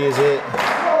 3 is it.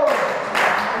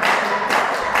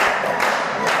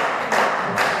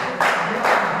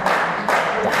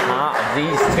 The heart of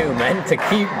these two men to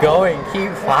keep going,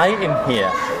 keep fighting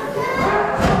here.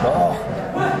 Oh.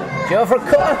 Joe for a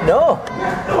cut? No.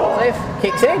 Cliff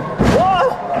kicks in. Whoa!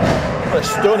 A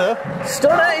stunner.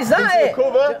 Stunner, is that Into it? the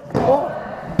cover. Oh.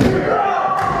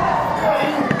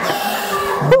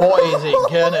 What is it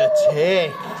gonna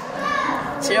take?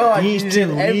 Joe, These he's two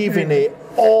in every- leaving it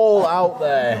all out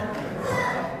there.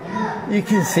 You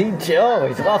can see Joe,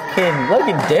 he's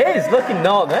looking dazed, looking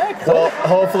not there. Well,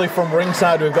 hopefully from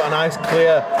ringside we've got a nice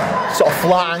clear sort of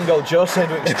flat angle Joe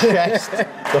Sedgwick's chest.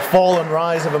 The fall and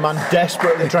rise of a man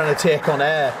desperately trying to take on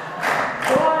air.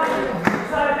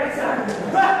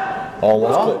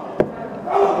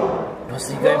 Was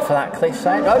he going for that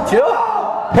cliffside? Oh, Joe!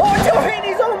 Oh, Joe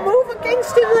hitting his own move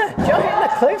against him there. Joe hitting the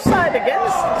cliffside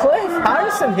against Cliff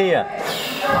Harrison here.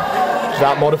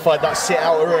 That modified that sit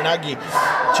out of Uranagi.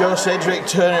 Joe Sedgwick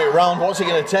turning it around. What's he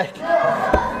going to take?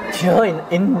 Joe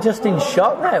just in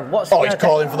shock there. What's he Oh, he's gonna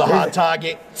calling take? for the hard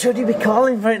target. Should he be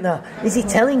calling for it now? Is he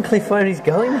telling Cliff where he's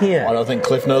going here? I don't think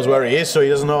Cliff knows where he is, so he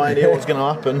has no idea what's going to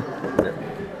happen.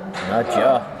 No,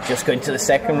 Joe. Just going to the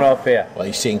second rope here. Well,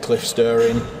 he's seen Cliff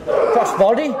stirring. Cross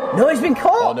body? No, he's been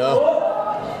caught. Oh no.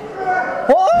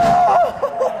 Oh!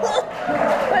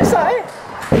 Is that it?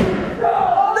 No!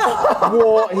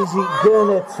 What is he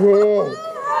gonna take?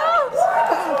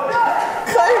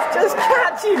 Cliff just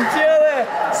catching Joe there,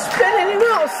 spinning him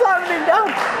out, slamming him down.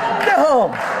 No!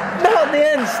 Not the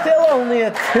end, still only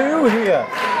a 2 here.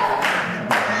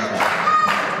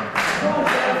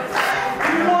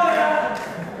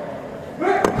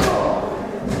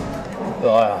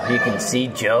 Oh, you can see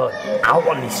Joe out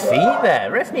on his feet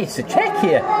there. Ref needs to check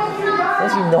here.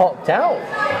 Is he knocked out?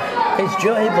 Is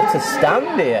Joe able to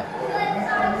stand here?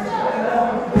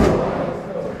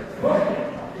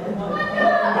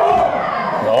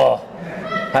 Oh,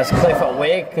 has Cliff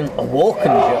awoken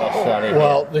Joe? Sorry.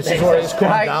 Well, this is what it's come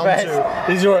down to.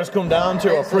 This is what it's come down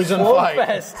to, a prison fight.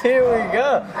 Fest. Here we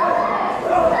go.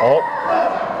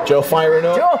 Oh, Joe firing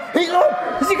up. Joe, he's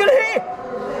up. Is he gonna hit?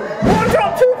 One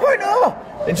drop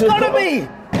 2.0. Into It's the gotta cover. be.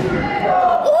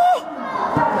 Oh.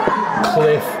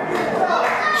 Cliff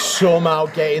somehow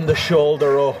getting the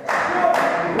shoulder up.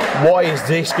 What is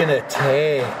this gonna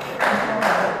take?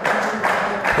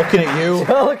 Looking at you.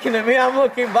 Joe looking at me, I'm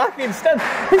looking back instead.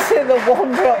 He's hit the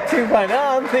one drop 2.0.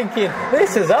 I'm thinking,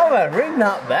 this is over. Ring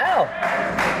that bell.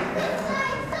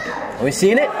 Have we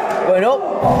seen it? Going up.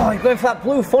 Oh, he's going for that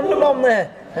blue thunder bomb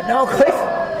there. And now Cliff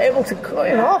able to cut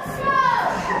him off.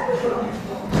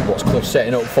 What's Cliff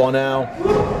setting up for now?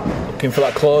 Looking for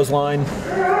that clothesline.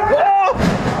 Oh!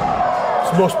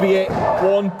 This must be it.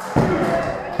 1. And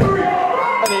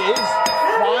it is.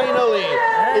 Finally.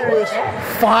 It was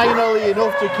finally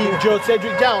enough to keep Joe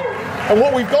Sedgwick down. And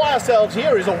what we've got ourselves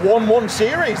here is a 1-1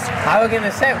 series. I was going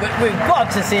to say, we've got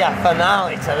to see a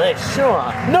finale to this,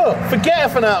 sure. No, forget a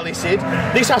finale, Sid.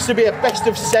 This has to be a best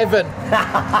of 7.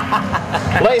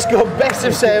 Let's go best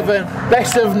of 7,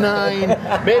 best of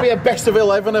 9, maybe a best of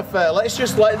 11 affair. Let's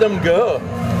just let them go.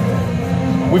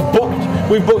 We've booked.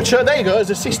 There you go. As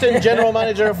assistant general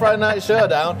manager of Friday Night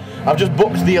Showdown, I've just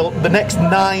booked the next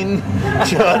 9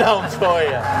 showdowns for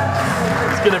you.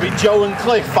 It's going to be Joe and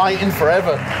Cliff fighting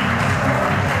forever.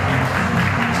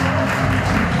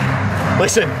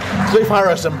 Listen, Cliff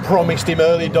Harrison promised him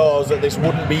early doors that this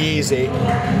wouldn't be easy.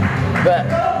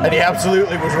 And he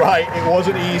absolutely was right. It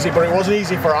wasn't easy, but it wasn't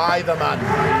easy for either man.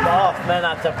 Both men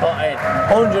had to put in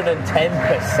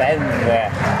 110%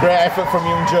 there. Great effort from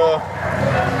you and Joe.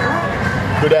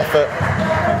 Good effort.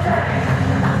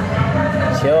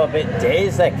 Joe a bit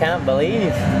dazed, I can't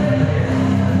believe.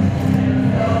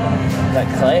 But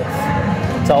Cliff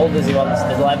told us he wants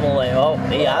to level it up.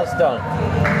 He has done.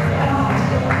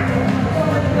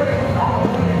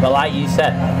 But like you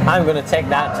said, I'm going to take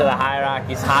that to the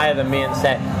hierarchies higher than me and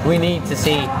say, we need to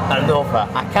see another.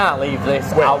 I can't leave this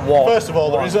at one. First of all,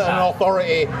 there isn't an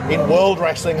authority in world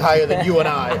wrestling higher than you and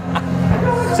I.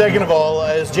 Second of all,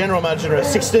 as general manager,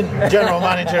 assistant general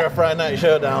manager of Friday Night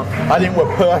Showdown, I think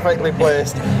we're perfectly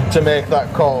placed to make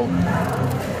that call.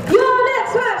 Your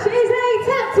next match is a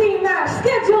tag team match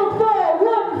scheduled for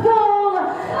one fall.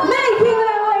 Making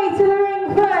their way to the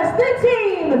ring first, the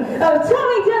team of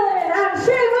Tommy Dillon and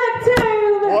Shane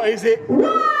McToom. What is it?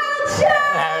 Wild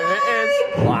Shake! There it is.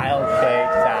 Wild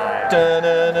Shake time.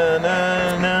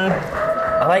 Da-na-na-na-na.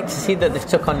 I like to see that they've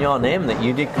took on your name, that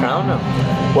you did crown them.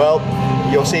 Well,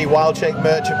 you'll see Wild Shake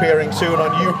merch appearing soon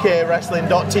on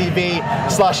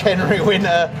ukwrestling.tv/Henry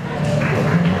Winter.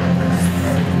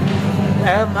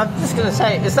 I'm just going to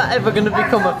say, is that ever going to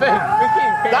become a thing?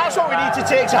 That's what we need to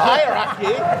take to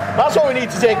hierarchy. That's what we need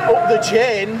to take up the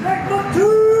chain.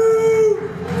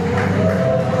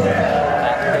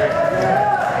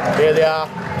 Here they are,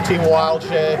 Team Wild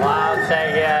Shake. Wild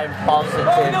Shake, yeah,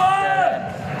 positive.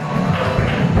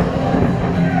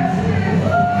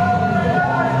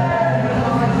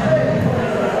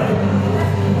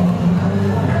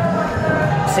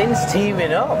 Since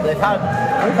teaming up, we've had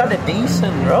a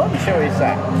decent run, shall we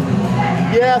say?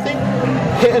 Yeah, I think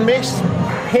hit and miss.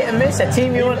 Hit and miss, a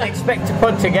team you wouldn't expect to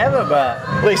put together, but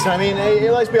Listen, I mean,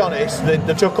 let's be honest. They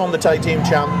took on the tag team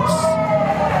champs.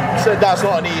 So that's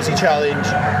not an easy challenge.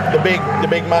 The big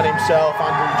man himself,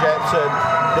 Andrew Jepson,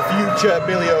 the future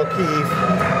Billy O'Keefe.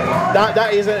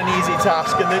 That isn't an easy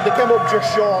task, and they came up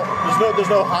just short. There's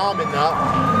no harm in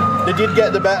that. They did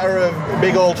get the better of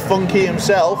big old Funky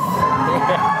himself.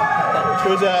 Which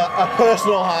was a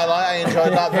personal highlight. I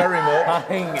enjoyed that very much. I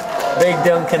think Big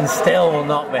Duncan still will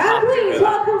not be And happy please with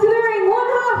that. welcome to the ring one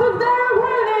half of their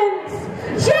opponents,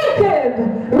 Jacob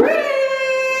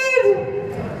Reed!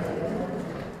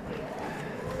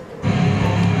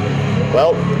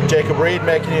 Well, Jacob Reed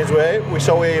making his way. We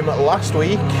saw him last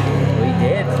week. We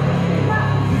did.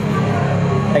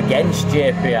 Against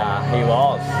JPR, he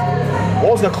was.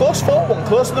 Wasn't a close fought one,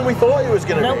 closer than we thought he was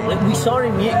going to No, be. we saw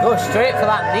him go straight for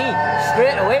that knee.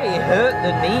 Straight away, he hurt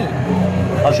the knee.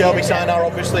 Shelby Sinar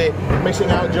obviously missing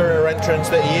out during her entrance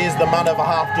that he is the man of a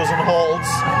half dozen holds.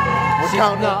 We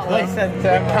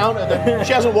counted them.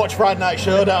 She hasn't watched Friday Night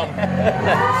Showdown.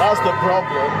 That's the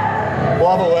problem.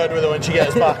 We'll have a word with her when she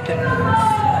gets back.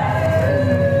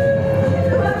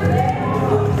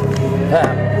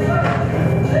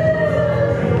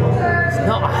 It's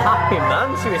not a happy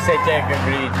man, should we say, Jacob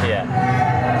Reed here.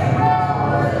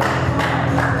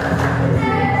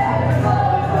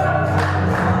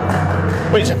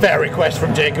 Well, it's a fair request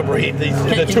from Jacob Reed. The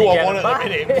 2-on-1 at the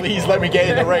minute. Please let me get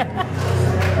in the ring.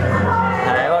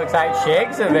 And it looks like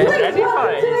Shake's a bit Please ready for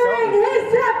welcome it. to the ring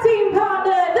his tag team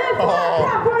partner, the Oh.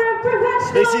 capper of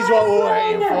professional This is what we're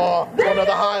waiting wrestling, for. One of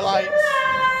the highlights.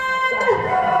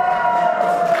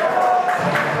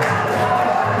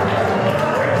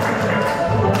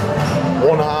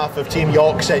 One half of Team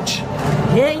York's Edge.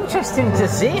 Yeah, interesting to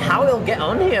see how he'll get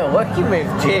on here working with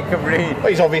Jacob Reed. Well,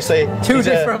 he's obviously Two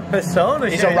different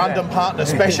personas. He's a random partner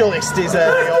specialist. He's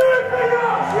a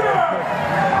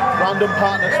random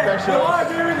partner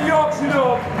specialist.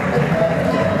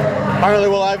 Apparently,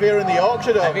 we're live here in the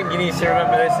Yorkshire Dome. I think you need to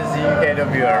remember this as the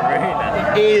UKW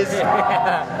arena. It is.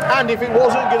 And if it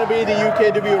wasn't going to be the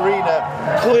UKW arena,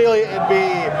 clearly it'd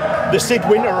be the Sid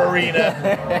Winter arena.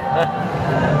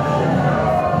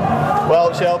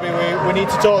 Well, Shelby, we need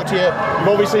to talk to you. You've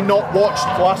obviously not watched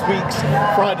last week's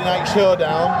Friday Night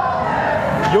Showdown.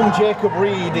 Young Jacob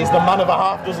Reed is the man of a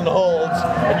half dozen holds,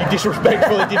 and you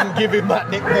disrespectfully didn't give him that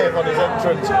nickname on his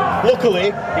entrance.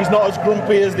 Luckily, he's not as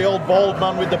grumpy as the old bald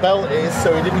man with the belt is,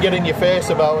 so he didn't get in your face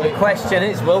about it. The question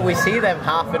is, will we see them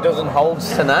half a dozen holds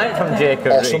tonight from Jacob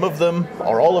Or Reed? some of them,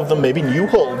 or all of them, maybe new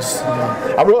holds.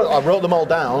 I wrote them all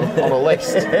down on a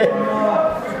list.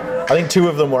 I think 2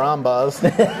 of them were armbars.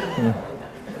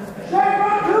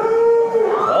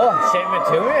 Oh, Shane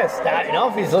Maturia starting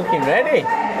off, he's looking ready.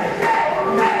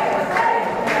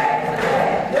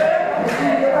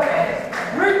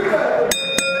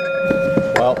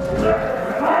 Well,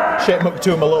 Shane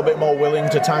McToom a little bit more willing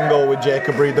to tangle with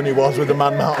Jacob Reed than he was with the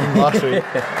Man Mountain last week.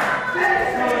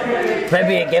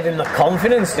 Maybe it gave him the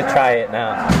confidence to try it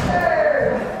now.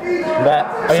 But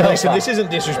I mean, listen, this isn't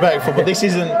disrespectful, but this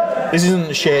isn't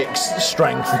Shake's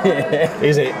strength,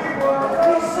 is it?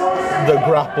 The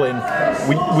grappling.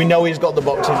 We know he's got the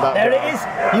boxing back. There it is.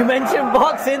 You mentioned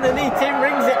boxing, and he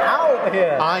brings it out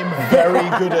here. I'm very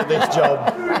good at this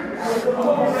job.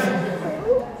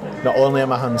 Not only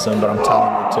am I handsome, but I'm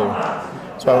talented too.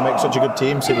 That's why we make such a good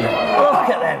team, City. Look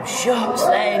at them shots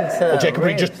there into Well, Jacob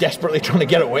Reed just desperately trying to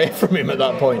get away from him at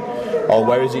that point. Oh,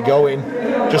 where is he going?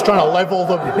 Just trying to level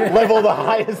the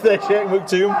highs there, Sheikh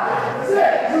Maktoum.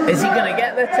 Is he going to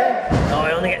get the 10? No,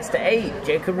 he only gets to 8.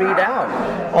 Jacob Reed out.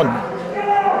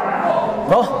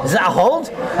 Oh, is that a hold?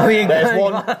 I mean, there's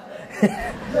one.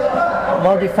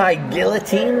 Modified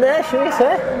guillotine there, should we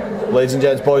say? Ladies and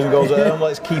gents, boys and girls at home,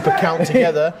 let's keep a count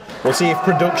together. We'll see if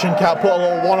production can't put a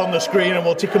little 1 on the screen and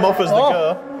we'll tick them off as they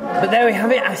go. But there we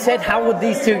have it. I said, how would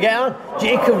these two get on?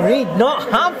 Jacob Reed not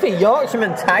happy.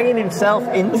 Yorkshireman tagging himself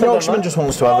into the Yorkshireman just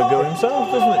wants to have a go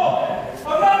himself, doesn't he?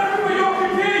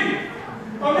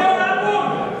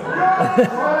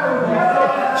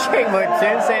 Sheikh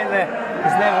Maktoum saying that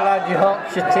he's never had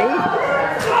Yorkshire tea.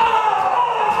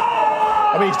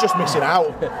 I mean, he's just missing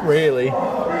out, really.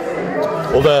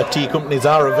 Other tea companies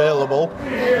are available.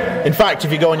 In fact,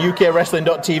 if you go on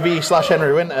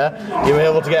ukwrestling.tv/Henry Winter, you'll be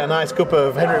able to get a nice cup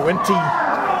of Henry Winter tea.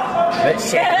 But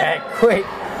Sheikh quick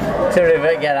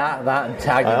to get out of that and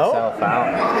tag himself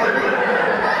out.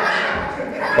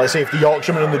 Let's see if the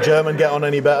Yorkshireman and the German get on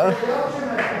any better.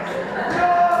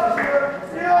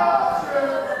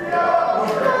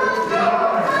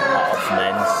 Lots of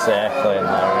men circling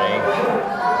the ring.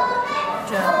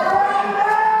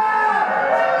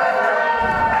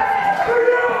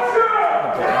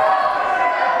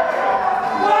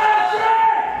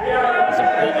 There's a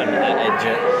button, an edge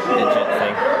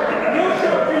thing.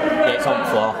 Yeah, it's on the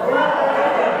floor.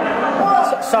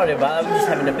 Sorry about that, we're just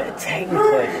having a bit of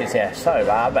technical issues here. Sorry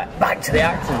about that, but back to the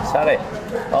action, sorry.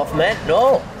 Off men,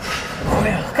 no. Oh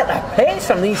yeah, look at that pace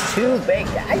from these two big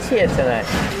guys here tonight.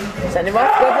 Send him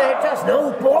off, go for the hip toss.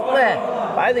 No, block there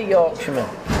by the Yorkshireman.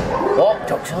 Oh,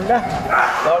 ducks under.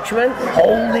 Yorkshireman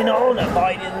holding on,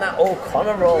 avoiding that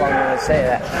O'Connor roll, I'm going to say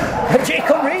there. And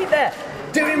Jacob Reed there,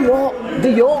 doing what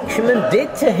the Yorkshireman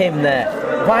did to him there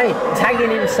by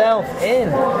tagging himself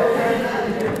in.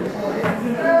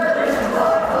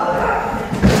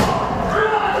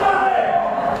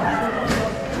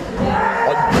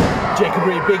 Jacob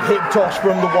Reed, big hip toss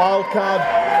from the wild card,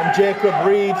 and Jacob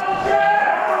Reed.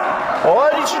 Oh,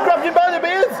 he just grabbed him by the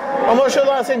beard. I'm not sure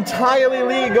that's entirely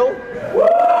legal.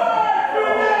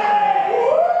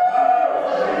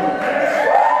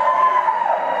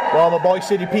 Well, my boy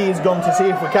CDP has gone to see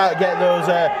if we can't get those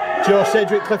Joe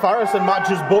Cedric, Cliff Harrison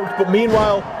matches booked. But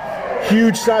meanwhile,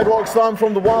 huge sidewalk slam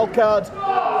from the wild card.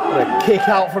 And a kick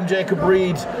out from Jacob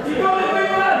Reed.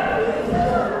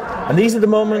 And these are the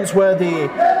moments where the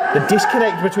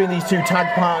disconnect between these two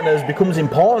tag partners becomes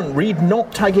important. Reed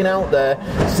not tagging out there,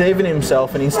 saving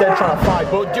himself, and instead trying to fight,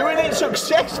 but doing it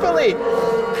successfully.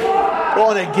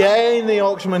 Oh, and again, the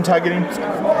Yorkshireman tagging him.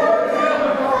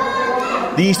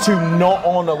 These two not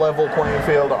on a level playing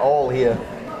field at all here.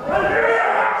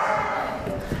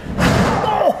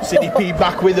 CDP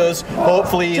back with us.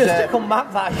 Hopefully he's just to come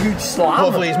back that huge slam.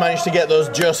 Hopefully he's managed to get those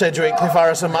Joe Cedric, Cliff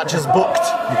Harrison matches booked.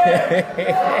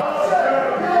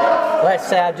 Let's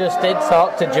say I just did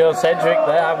talk to Joe Cedric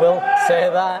there, I will say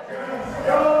that.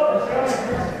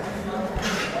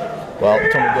 Well,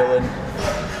 Tommy Dillon.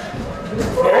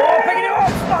 Oh, picking it up,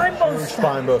 spine buster.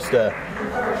 Spine buster.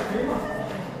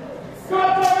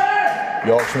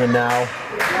 Yorkshireman now.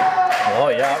 Oh,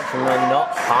 Yorkshireman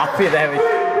not happy there.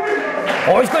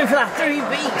 Oh, he's going for that 3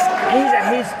 beaks. These are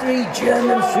his 3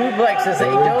 German suplexes that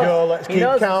he does. Go, let's keep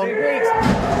count.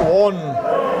 1.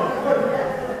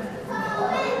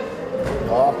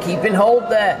 Oh, keeping hold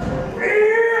there.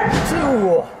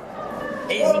 2.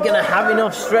 Is he going to have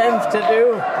enough strength to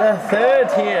do the 3rd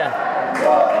here?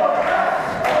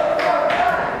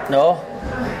 No.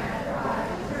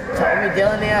 Tommy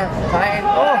Dillon here fighting.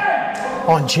 Oh.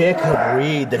 On Jacob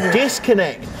Reed, the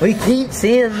disconnect. We keep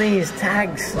seeing these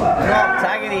tags not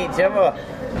tagging each other.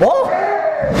 What?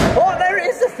 Oh, there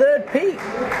is the 3rd peak.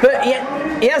 But yet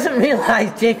he hasn't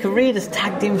realised Jacob Reed has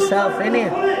tagged himself in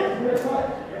here.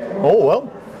 Oh,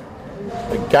 well.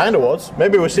 It kind of was.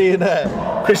 Maybe we're seeing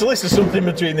Chris Lister something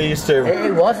between these two.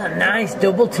 It was a nice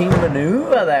double team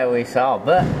manoeuvre there we saw,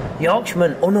 but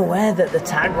Yorkshireman unaware that the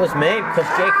tag was made because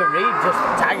Jacob Reed just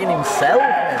tagging himself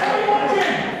in.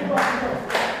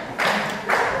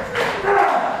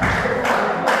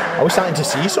 Are we starting to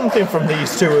see something from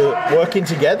these two working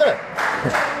together?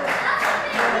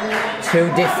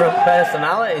 2 different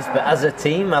personalities, but as a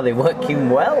team, are they working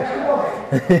well?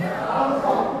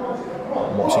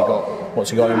 What's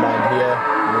he got in mind here?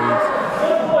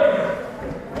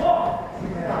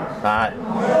 Right.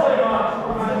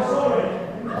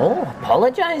 Oh,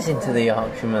 apologising to the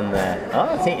Yorkshireman there.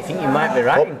 Oh, I think you might be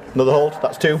right. Oh, another hold.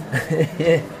 That's 2.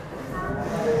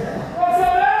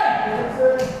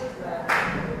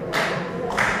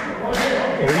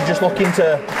 He's just looking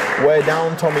to wear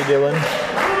down Tommy Dillon.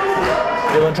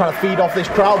 Dillon trying to feed off this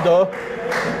crowd though.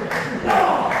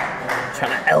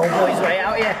 Trying to elbow his way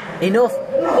out here. Enough.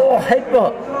 Oh,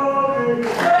 headbutt.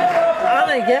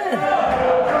 And again.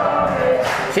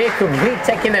 Jacob Reed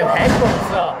taking them headbutts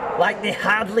though, like they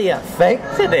hardly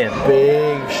affected him.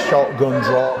 Big shotgun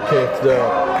drop kick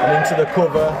though, and into the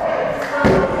cover.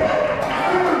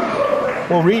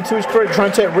 Well, Reed to his credit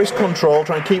trying to take wrist control,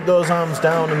 trying to keep those arms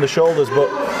down and the shoulders, but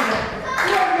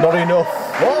not enough.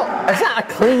 What? Is that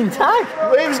a clean tag?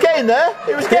 He was getting there.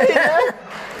 He was getting there.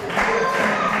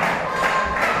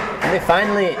 And they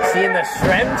finally seeing the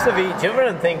strengths of each other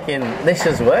and thinking, this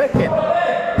is working.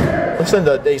 Listen,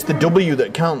 it's the W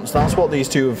that counts. That's what these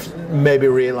two have maybe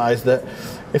realised, that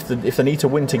if they need to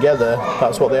win together,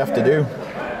 that's what they have to do.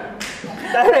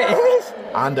 There it is.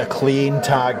 And a clean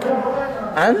tag.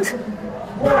 And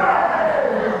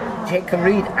Jacob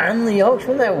Reed and the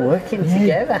Yorkshireman, they're working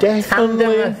together.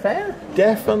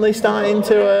 Definitely starting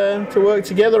to work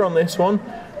together on this one.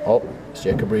 Oh, it's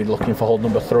Jacob Reed looking for hold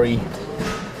number 3.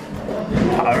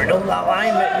 Powering up that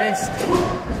line, but missed.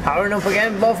 Powering up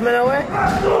again, both men away.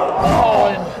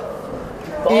 Oh,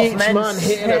 each man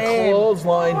hitting a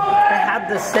clothesline. They had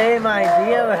the same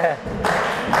idea there.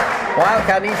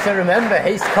 Wildcat needs to remember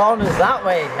his corner's that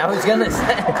way. I was going to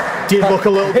say. Did look a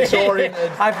little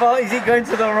disoriented. I thought, is he going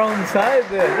to the wrong side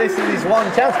there? This is his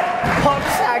one chance. Pop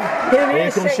tag.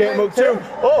 Here comes Shake Mug 2.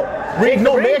 Oh, Reed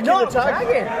not making the tag.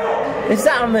 Tagging. Is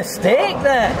that a mistake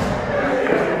there?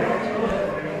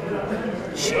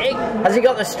 Shake. Has he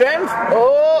got the strength?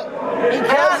 Oh, he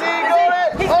can't.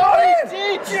 Has he got it?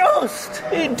 He did. Just.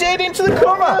 He did into the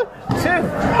cover. 2.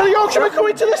 And the Yorkshireman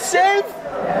coming to the save.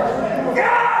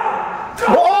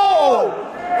 Whoa!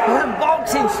 And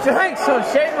boxing strikes on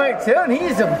Shane McToon.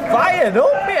 He's fired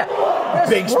up here.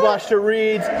 Big splash to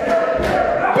Reed.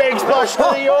 Big splash to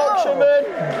the Yorkshireman.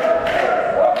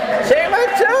 Shane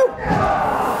McToon.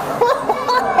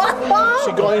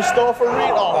 She got in store for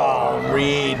Reed. Oh,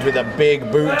 Reed with a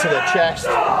big boot to the chest.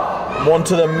 One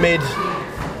to the mid.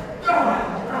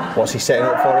 What's he setting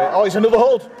up for it? Oh, it's another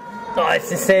hold. Oh, it's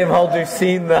the same hold we've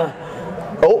seen there.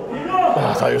 Oh,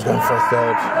 I thought he was going for a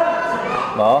third.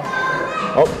 Oh,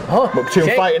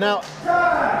 McToon fighting out.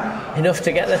 Enough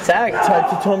to get the tag. Tag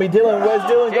to Tommy Dillon. Where's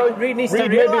Dillon going? Reed needs Reed to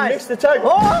maybe realise. missed the tag.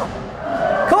 Oh!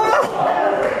 Come on!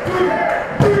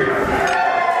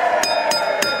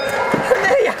 And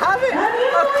there you have it. A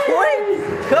quick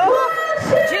cover.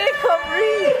 Jacob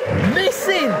Reed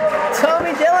missing.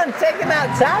 Tommy Dillon taking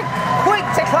that tag. Quick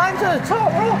to climb to the top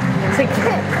rope to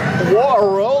get. What a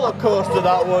roller coaster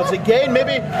that was. Again,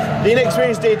 maybe the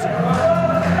inexperience did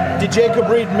Jacob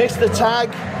Reed miss the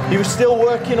tag? He was still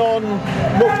working on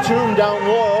McToon down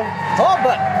low. Oh,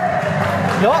 but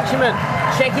Yorkshireman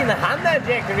shaking the hand there,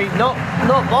 Jacob Reed, not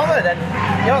bothered, and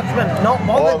Yorkshireman not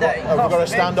bothered that. Have we got a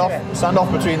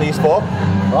standoff between these four?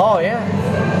 Oh yeah.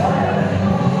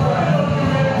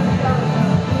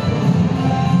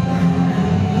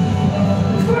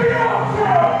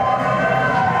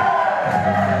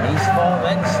 These 4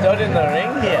 men stood in the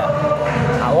ring here.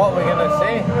 Now what are we gonna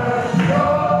see?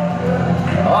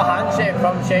 Oh, handshake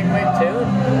from Shake McToon.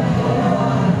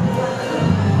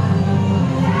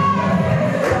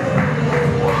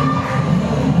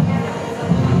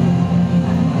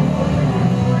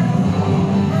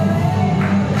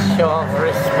 Show of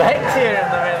respect here in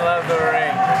the middle of the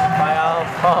ring by all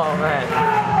 4 men.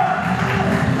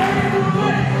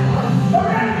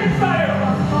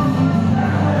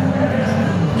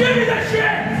 Give me the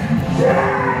shit!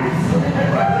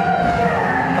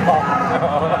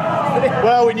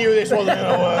 Well, we knew this wasn't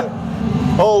going to work.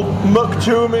 Old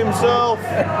McToon himself.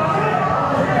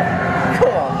 Come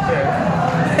on, dude.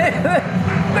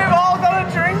 They've all got a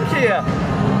drink here.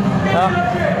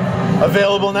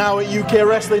 Available now at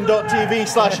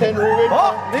ukwrestling.tv/Henry Wynn.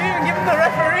 Oh, they've even given the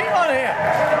referee one here.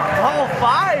 All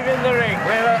 5 in the ring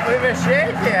with a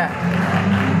shake here.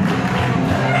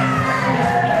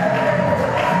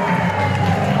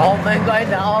 All men going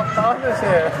to all corners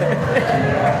here.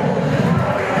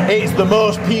 It's the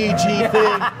most PG thing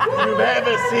you've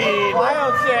ever seen.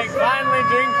 Wild Shake finally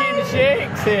drinking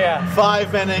shakes here.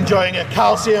 5 men enjoying a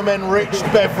calcium-enriched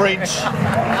beverage.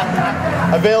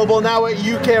 Available now at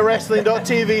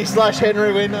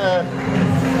ukwrestling.tv/Henry Winter.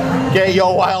 Get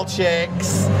your wild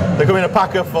shakes. They come in a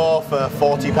pack of 4 for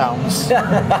 £40.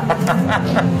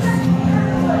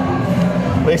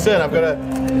 Listen, I've got to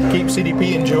keep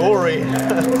CDP in jewellery.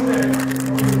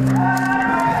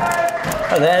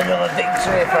 And there's another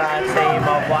victory for our team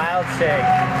of Wild Shake.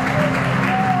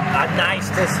 And nice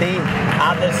to see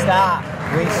at the start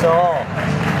we saw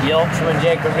Yorkshire and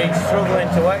Jacob Reed struggling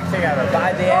to work together.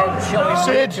 By the end, showing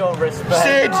mutual respect.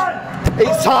 Sid!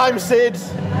 It's time, Sid!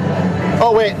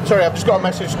 Oh wait, sorry, I've just got a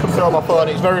message come through on my phone.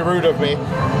 It's very rude of me.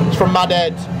 It's from Mad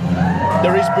Ed.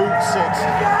 There is boots, Sid.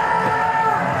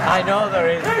 I know there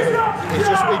is. He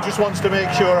just wants to make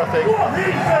sure, I think. But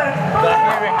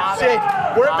here we have Sid, it.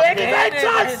 we're at making that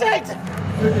time,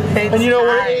 Sid! And you know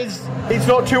what it is? It's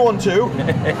not 2-on-2.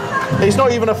 It's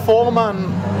not even a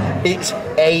 4-man. It's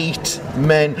 8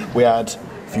 men. We had a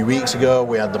few weeks ago,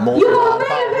 we had the multi-man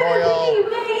battle royal.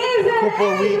 A couple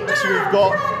of weeks we've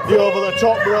got the over the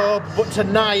top rope, but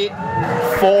tonight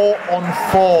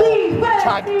 4-on-4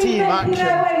 tag team action.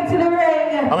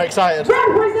 I'm excited.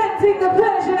 Representing the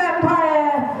Persian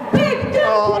Empire, Big Duke.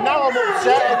 Oh, now I'm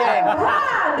upset again.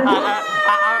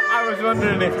 I was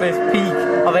wondering if this peak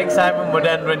of excitement would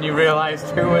end when you realised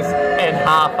who was in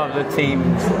half of the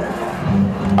teams.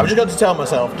 I've just got to tell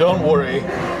myself, don't worry,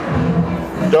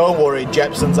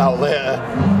 Jepson's out later.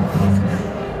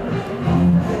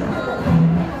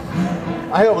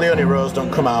 I hope Leonie Rose don't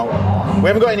come out. We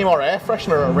haven't got any more air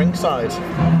freshener at ringside.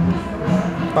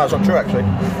 That's not true, actually.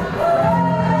 Here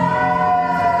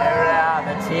we are,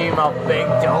 the team of Big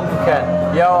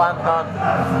Duncan, Johan Hunt,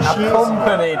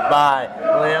 accompanied by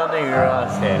Leonie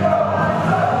Rose here.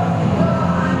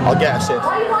 I'll get us in.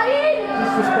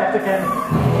 Disrespect again.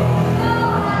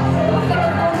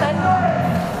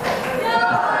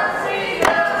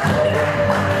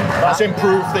 Let's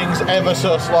improve things ever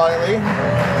so slightly.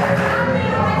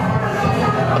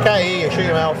 I can't hear you, shut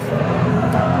your mouth.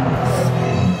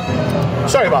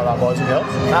 Sorry about that, boys and girls.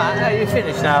 Are you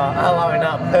finished now? Allowing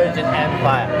that Persian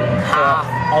Empire, half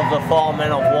of the 4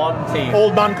 men of one team.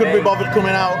 Old man couldn't be bothered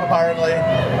coming out, apparently.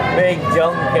 Big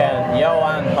Duncan,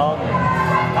 Johan Hunt.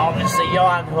 Obviously,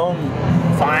 Johan Hunt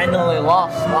finally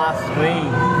lost last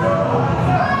week.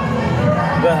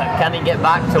 But can he get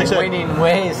back to winning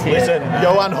ways here? Listen,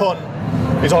 Johan Hunt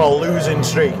is on a losing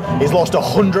streak. He's lost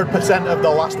 100% of the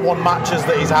last 1 matches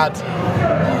that he's had.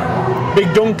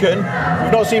 Big Duncan,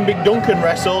 we've not seen Big Duncan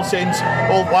wrestle since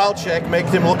old Wildcheck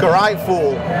makes him look a right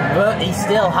fool. But he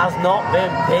still has not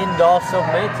been pinned or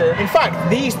submitted. In fact,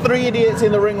 these 3 idiots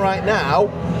in the ring right now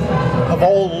have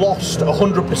all lost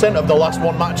 100% of the last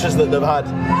 1 matches that they've had.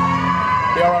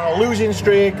 They are on a losing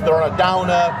streak, they're on a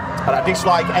downer, and I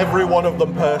dislike every one of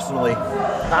them personally.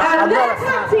 And their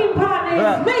tag team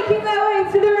partners making their way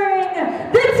to the ring,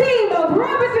 the team of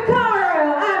Robert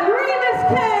DeCaro and Remus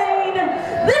Kane,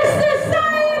 the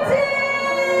Society!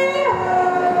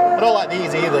 I don't like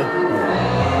these either.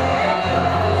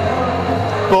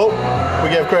 But we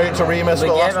gave credit to Remus for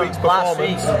last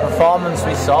week's performance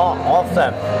we saw of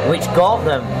them, which got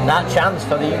them that chance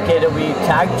for the UKW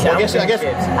Tag Championships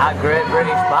at Great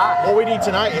British Bash. What we need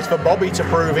tonight is for Bobby to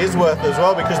prove his worth as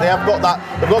well, because they've got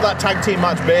that tag team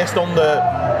match based on the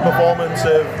performance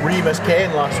of Remus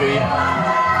Kane last week.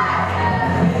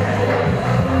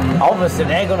 Obviously,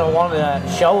 they're going to want to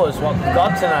show us what they've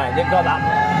got tonight. They've got that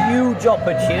huge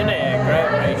opportunity at Great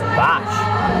British Bash.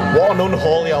 What an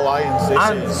unholy alliance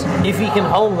this is. If he can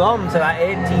hold on to that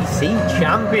ATC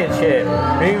Championship,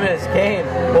 Remus Kane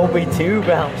will be 2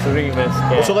 belts, Remus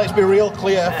Kane. So let's be real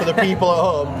clear for the people at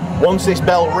home. Once this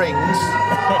bell rings,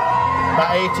 that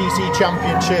ATC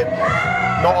Championship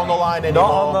not on the line anymore.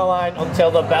 Not on the line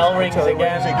until the bell rings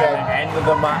again. At the end of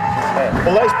the match.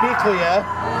 Well, let's be clear.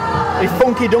 If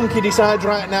Funky Donkey decides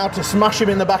right now to smash him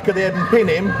in the back of the head and pin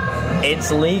him, it's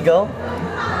legal.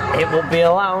 It will be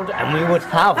allowed, and we would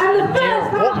have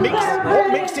what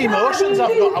mixed emotions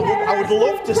I've got. I would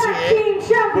love to see it,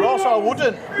 but also I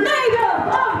wouldn't. Made up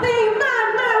of the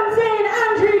Man Mountain,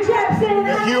 Andrew Jepson,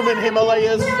 the human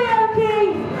Himalayas.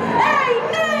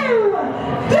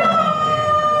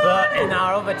 But in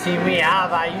our other team, we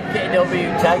have our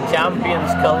UKW Tag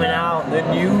Champions coming out, the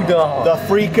New Dawn. The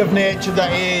freak of nature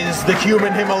that is the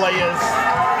human Himalayas.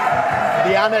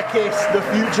 The anarchist, the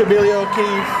future Billy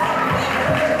O'Keefe.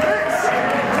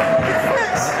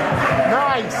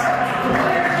 Nice.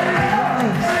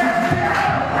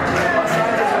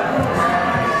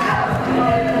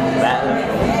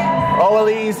 All of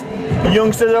these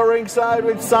youngsters at ringside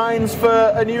with signs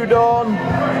for a new dawn.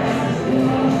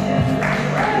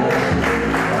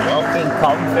 Looking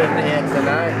confident here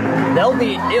tonight. It'll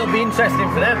be interesting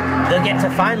for them. They'll get to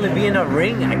finally be in a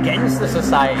ring against the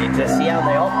Society to see how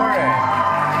they operate.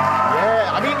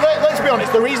 I mean, let's be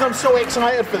honest, the reason I'm so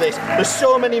excited for this, there's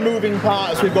so many moving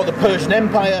parts. We've got the Persian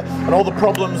Empire and all the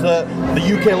problems that the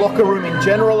UK locker room in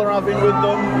general are having with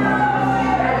them.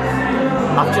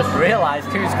 I've just realised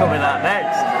who's coming out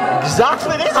next.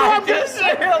 Exactly, this is what I'm going to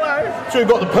say. So we've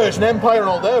got the Persian Empire and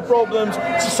all their problems,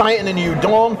 Society and a New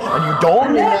Dawn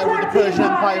in there with the Persian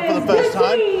Empire for the first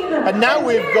time. And now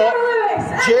we've got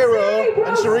Jero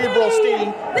and Cerebral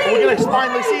Steve. We're going to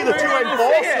finally see the two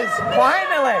enforcers.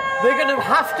 Finally! They're going to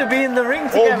have to be in the ring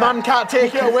together. Old man can't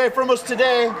take it away from us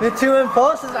today. The two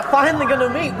enforcers are finally going to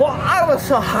meet. What I was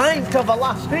so hyped over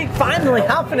last week, finally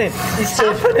happening. It's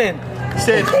happening.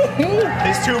 Sid,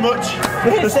 there's too much.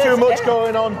 There's too much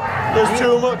going on. There's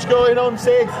too much going on,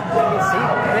 Sid. See,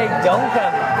 Big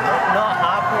Duncan, not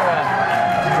happy with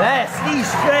him. There, see,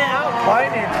 straight out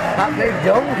pointing at Big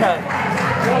Duncan.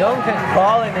 Duncan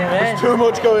calling him in. There's too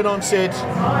much going on, Sid.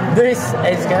 This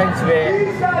is going to be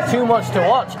too much to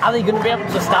watch. Are they going to be able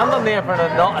to stand on the apron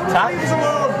and not attack?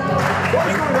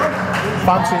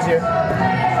 Fancies you.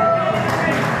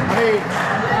 I mean,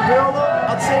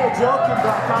 I'd say we're joking,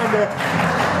 but kind of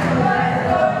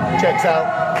checks out.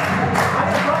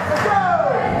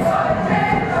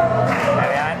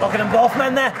 Look at them, both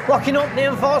men there, locking up the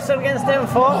enforcer against the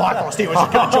enforcer. Oh, I thought Steve was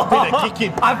just going to jump in and kick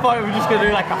him. I thought we were just going to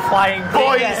do like a flying kick.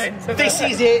 Boys, this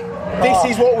is it. This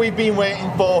is what we've been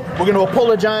waiting for. We're going to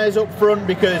apologise up front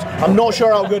because I'm not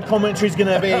sure how good commentary is going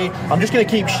to be. I'm just going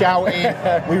to keep shouting.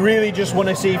 We really just want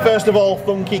to see, first of all,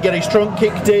 Funky get his trunk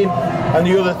kicked in and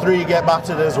the other three get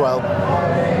battered as well.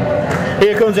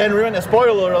 Here comes Henry, and a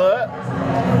spoiler alert.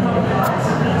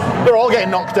 They're all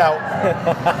getting knocked out.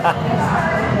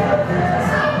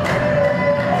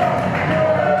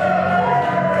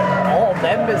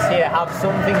 Members here have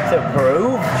something to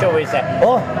prove, shall we say.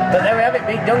 Oh, but there we have it,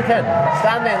 Big Duncan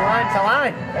standing line to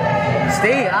line.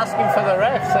 Steve asking for the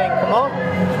ref, saying, come on.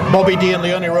 Bobby D and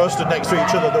Leone Rose stood next to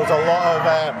each other. There was a lot of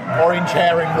orange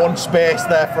hair in one space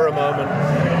there for a moment.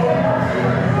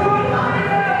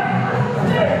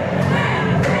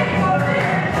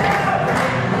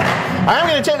 I am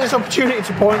going to take this opportunity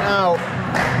to point out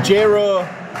Jero,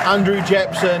 Andrew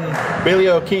Jepson, Billy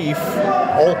O'Keefe,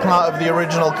 all part of the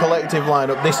original collective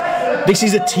lineup. This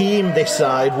is a team, this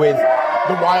side, with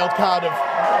the wild card of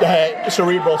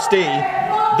Cerebral Steve.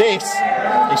 This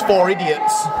is four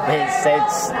idiots.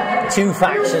 It's two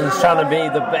factions trying to be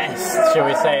the best, shall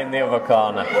we say, in the other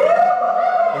corner.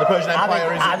 And the Persian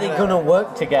Empire are they going to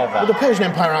work together? Well, the Persian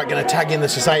Empire aren't going to tag in the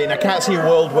Society, and I can't see a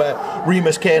world where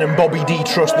Remus Kane and Bobby D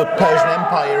trust the Persian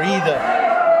Empire either.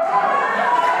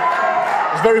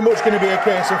 It's very much going to be a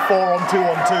case of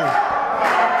 4-on-2-on-2.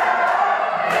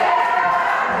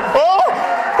 Oh!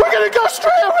 We're going to go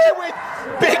straight away with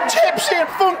Big Tipsy and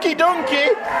Funky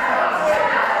Donkey.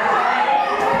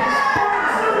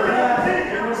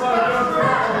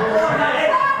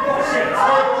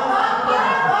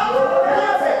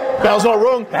 Bell's not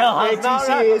rung.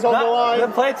 ATC is on the line. The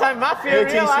Playtime Mafia.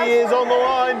 ATC is on the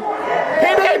line.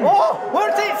 Hit him! Oh,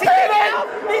 where's it? Hit him!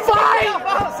 He's kicking off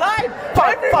outside.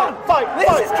 Fight! This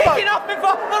is kicking off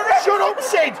before the ref. Shut up,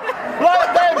 Sid!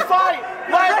 Let them fight!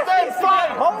 Let them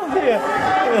fight! Hold here.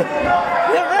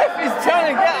 The ref is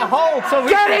trying to get a hold. So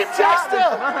we get can him, Chester!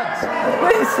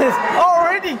 This is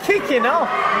already kicking off.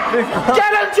 Get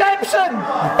him, Jepson!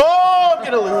 Oh, I'm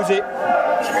gonna lose it.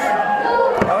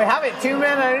 Oh, we have it. Two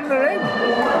men are in the ring.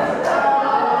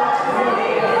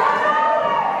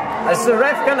 Is the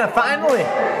ref gonna finally?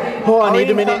 Oh, I need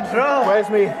a minute. Control? Where's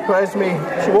me?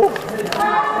 Oh.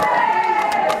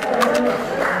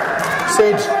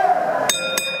 Sid.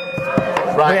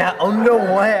 Right. We are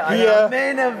underway on the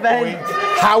main event.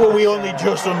 How are we only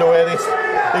just underway?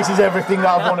 This is everything that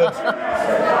I've wanted.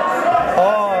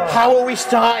 Oh. How are we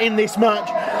starting this match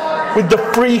with the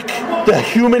freak, the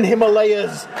human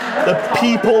Himalayas, the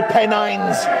people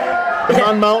Pennines, the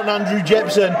Man Mountain Andrew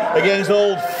Jepson against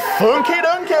old Funky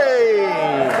Donkey?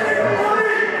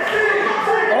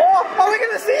 Oh, are we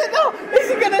going to see it now? Is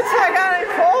he going to tag our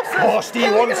enforcer? Oh,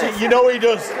 Steve wants it. You know he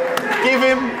does. Give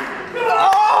him.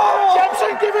 Oh!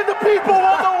 Jepson giving the people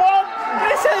what they want.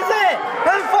 This is it.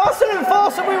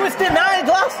 Enforcer. We was denied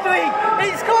last week.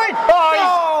 It's going.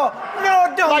 Oh,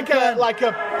 no, Duncan. Like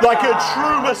a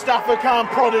true Mustafa Khan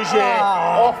protege.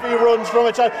 Off he runs from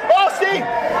a time. Oh, Steve!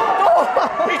 Oh,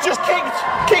 he just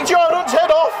kicked John Hunt's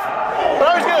head off. But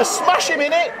I was going to smash him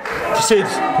in it. Sid.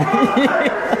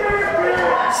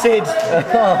 Sid.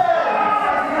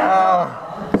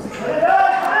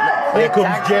 Here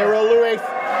comes Jero Lewis.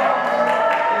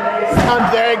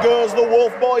 And there goes the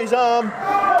Wolf Boy's arm.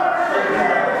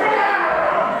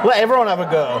 Let everyone have a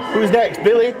go. Who's next?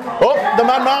 Billy? Oh, the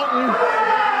Man Mountain.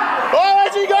 Oh,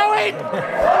 where's he going?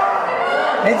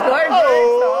 He's going.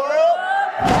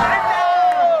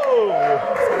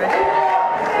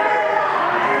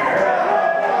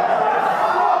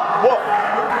 What?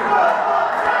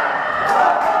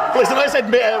 Listen, let's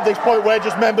admit at this point we're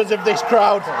just members of this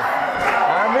crowd.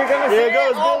 I we going to see Here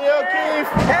goes it? Billy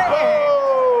O'Keefe. Hey.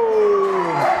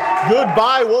 Boom!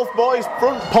 Goodbye, Wolf Boy's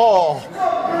front paw.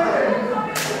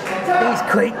 These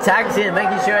quick tags here,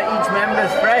 making sure each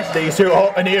member's fresh. These two,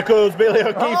 and here goes Billy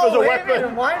O'Keefe as a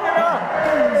weapon. Winding up.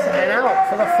 Setting out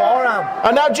for the forearm.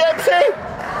 And now Jepsy.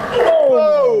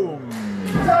 Boom!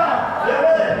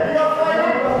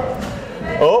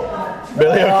 Oh,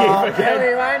 Billy O'Keefe again.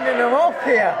 Billy winding them up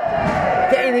here.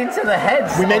 Getting into the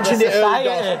heads. We mentioned it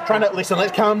earlier. earlier. Trying to listen.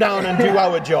 Let's calm down and do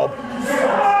our job.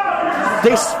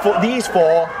 These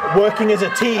four working as a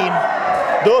team.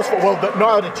 Those four, well,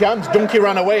 not had a chance. Donkey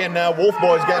ran away, and now Wolf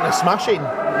Boy's getting a smashing.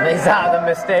 Is that the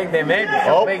mistake they made?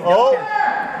 Big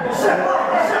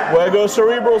Where goes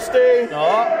Cerebral Steve? No.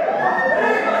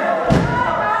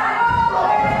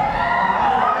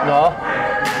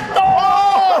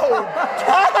 Oh!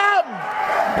 Damn!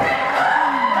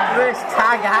 This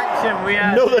tag action we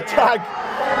have. Another tag.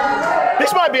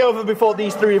 This might be over before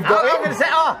these three have got I'm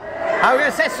in.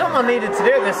 going to say someone needed to do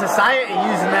it. The society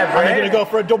using their brain. And they're going to go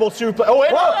for a double suplex. Oh,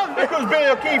 wait, here comes Billy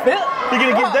O'Keefe. They're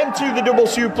going to give them two the double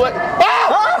suplex.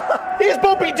 Ah! Here's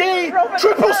Bobby D.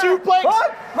 Triple suplex.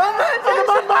 What? On the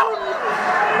Man Mountain.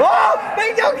 Oh,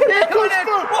 Big Duncan. Here comes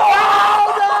through.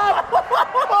 Oh, damn.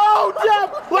 Oh, damn.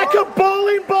 Like a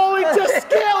bowling ball into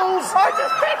skills. I'm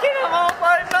just picking them up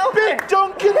like nothing. Big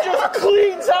Duncan just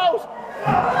cleans house.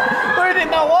 We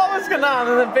didn't know what was going on,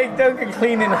 and then Big Duncan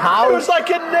cleaning house. It was like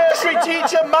a nursery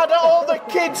teacher mad at all the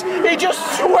kids. He just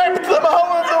swept them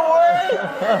out of the way.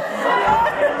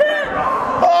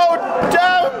 Oh,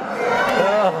 damn.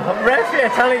 Referee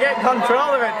trying to get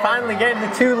control of it, finally getting the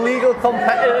two legal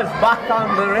competitors back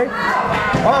on the ring.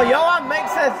 Oh, Johan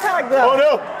makes a tag though. Oh,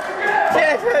 no.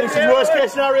 This is worst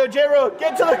case scenario. J-Ro,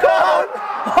 get to the corner.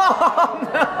 Oh,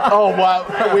 no. Oh, wow.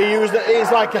 We used it. He's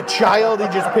like a child he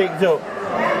just picked up.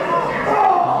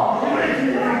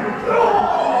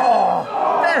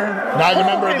 Neither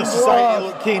member of the society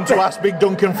looked keen to ask Big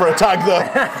Duncan for a tag, though.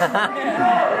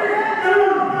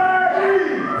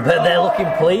 But they're looking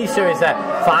pleased, so it's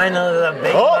finally the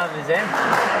big man is in.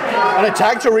 And a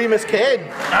tag to Remus Cade.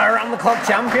 Our round the clock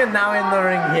champion now in the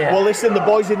ring here. Well, listen, the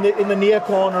boys in the near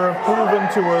corner have proven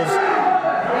to us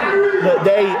that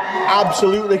they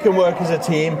absolutely can work as a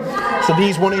team. So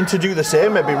these wanting to do the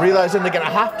same, maybe realising they're going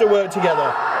to have to work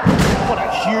together. What a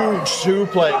huge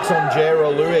suplex on J-Ro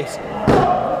Lewis.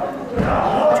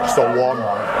 Just a one.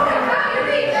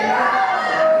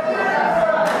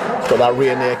 He's got that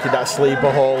rear naked, that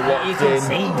sleeper hold locked You can in.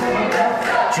 see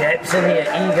Jepson here,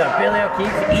 eager. Billy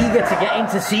O'Keefe eager to get in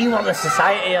to see what the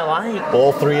society are like.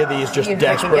 All three of these just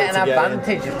desperate get an to get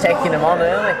advantage of taking them on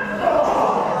early.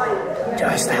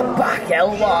 Just that back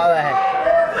elbow there.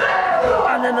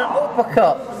 And then an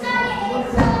uppercut.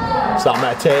 Is that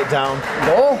a takedown?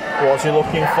 No. What's he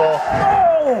looking for?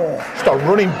 Oh. Just a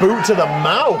running boot to the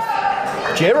mouth.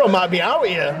 J-Ro might be out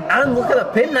here. And look at the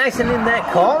pin nice and in their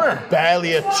corner.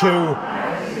 Barely a two.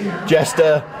 Just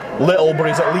a little, but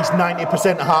he's at least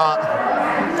 90% heart.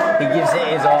 He gives it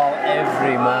his all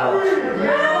every match.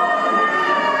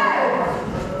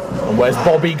 And where's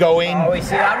Bobby going? Oh, we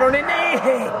see that running knee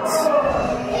hits.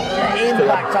 The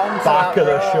impact onto Back that of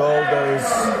the rope. shoulders.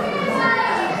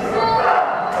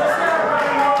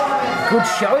 Good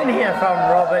showing here from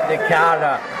Robert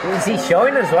DeCaro. Is he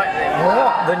showing us what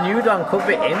the New Dawn could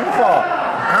be in for?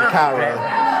 DeCaro.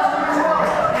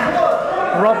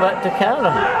 Robert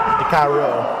DeCaro.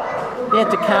 DeCaro. Yeah,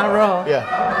 DeCaro. Yeah.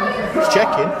 He's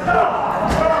checking.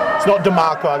 It's not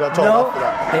DeMarco, I got told No, after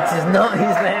that. it is not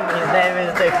his name. His name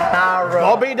is DeCaro.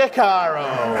 Bobby DeCaro.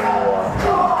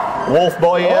 Wolf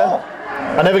Boy here.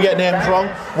 I never get names wrong.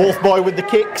 Wolf Boy with the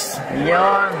kicks.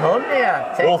 Johan Hunt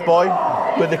here. Wolf Boy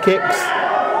with the kicks.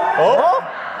 Oh!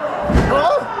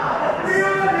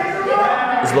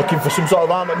 He's looking for some sort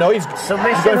of arm. No, he's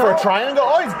going for a triangle.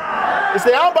 Oh, it's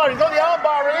the armbar. He's got the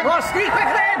armbar in. Oh, Steve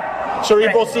McLean.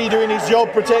 Cerebral C doing his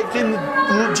job protecting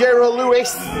J-Ro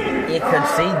Lewis. You could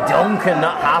see Duncan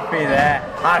not happy there.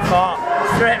 I thought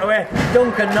straight away,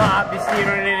 Duncan not happy.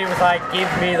 Steven in, he was like, give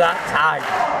me that tag.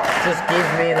 Just give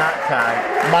me that tag.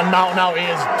 Man Mountain out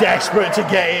here is desperate to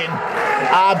get in.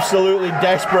 Absolutely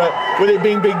desperate. With it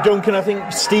being Big Duncan, I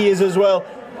think Steers as well.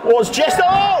 What's just Did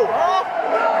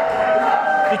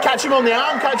he catch him on the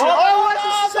arm? Catch him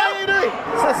Society!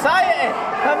 Society!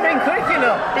 I've been quick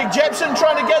enough. Big Jepson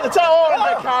trying to get the tower. And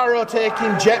DeCaro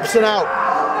taking Jepson out.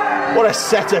 What a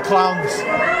set of clowns.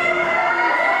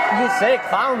 You say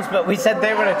clowns, but we said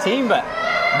they were a team, but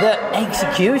the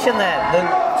execution there, to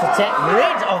take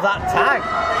rid of that tag,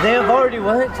 they have already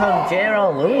worked on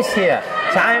J-Ro Lewis here,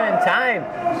 time and time,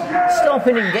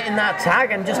 stopping him getting that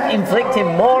tag and just inflicting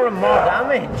more and more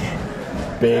damage.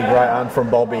 Big right hand from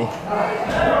Bobby.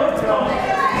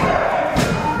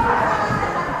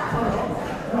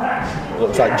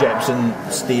 Looks like Jepson,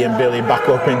 Steve and Billy back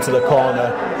up into the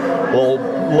corner.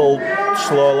 Little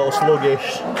slow, little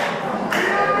sluggish.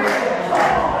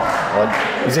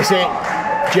 Is this it?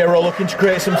 Jero looking to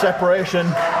create some separation.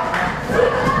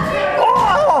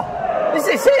 Oh! Is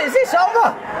this it? Is this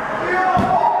over?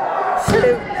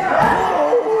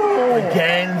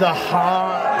 Again, the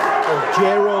heart of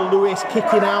Jero Lewis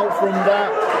kicking out from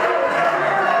that.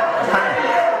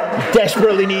 He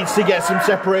desperately needs to get some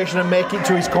separation and make it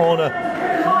to his corner.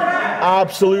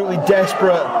 Absolutely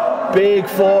desperate. Big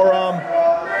forearm.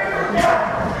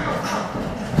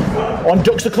 On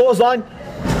ducks the clothesline.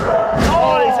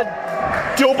 Oh, it's a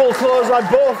double clothesline.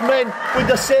 Both men with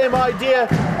the same idea.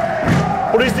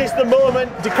 But is this the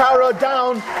moment? DeCaro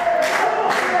down.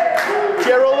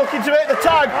 Jero looking to make the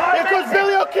tag. Here comes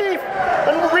Billy O'Keefe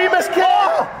and Remus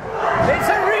Kane. It's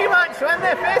a rematch when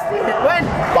they're facing it. When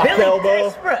Back Billy's elbow.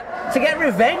 desperate to get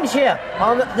revenge here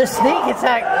on the sneak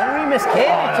attack. And Remus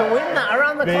Kane to win that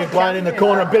around the Big clock line in the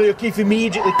corner. Billy O'Keefe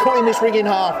immediately cutting this ring in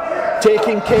half.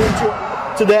 Taking Kane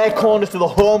to their corner, to the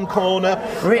home corner.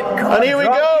 And here we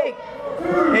go.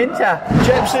 Into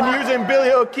Jepson using Billy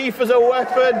O'Keefe as a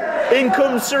weapon. In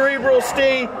comes Cerebral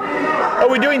Steve. Are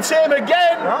we doing same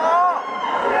again?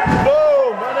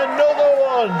 Boom! And another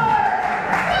one.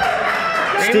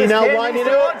 Steve now winding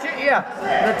up.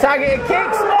 The target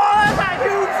kicks. Oh, that's a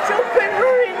huge jumping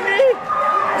running knee.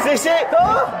 Is this it?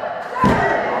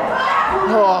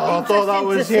 Oh, I thought that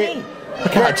was it. I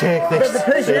can't take this. The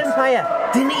Persian Empire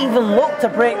didn't even look to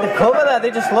break the cover there. They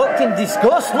just looked in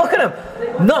disgust. Look at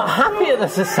them. Not happy at the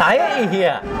society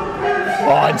here.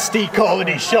 Oh, and Steve calling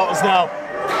his shots now.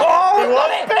 Oh, He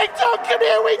wants Big Duncan,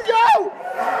 here we go!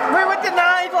 we were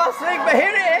denied last week, but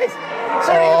here it is.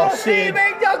 So Oh, Sid. Sid.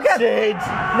 Big Duncan. Sid.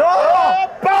 No. Oh,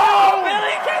 boom!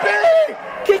 Billy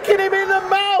Kicking him in the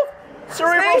mouth!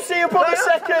 Cerebral C up on the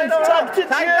second. Tag to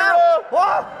Jero.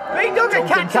 What? Big Duncan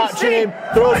Catching him.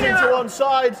 Throws him to one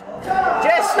side.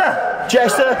 Jester. He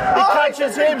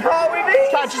catches him.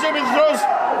 Catches him and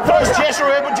throws Jester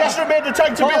away, but Jester made the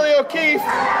tag to Billy O'Keefe.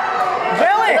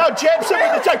 Billy. Now Jepson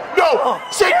with the tag. No!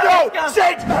 Sid, no!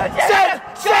 Sid!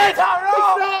 It's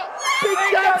not! Big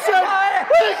Jepson!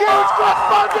 With a huge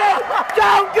crossbody!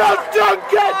 Down goes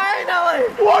Duncan! Finally!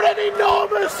 What an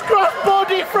enormous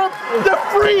crossbody from the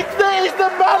freak that is the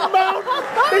man mount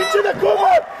into the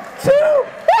cover!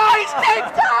 Oh, he's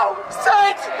kicked out!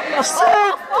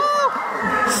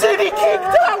 Sid, he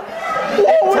kicked out!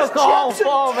 What was Took all Jepson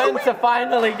four men doing? to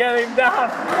finally get him down.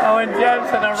 Oh, and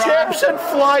Jepson arrived. Jepson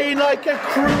flying like a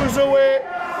cruiserweight.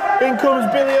 In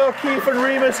comes Billy O'Keefe and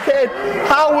Remus Kane.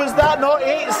 How was that not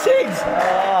 8 Sid?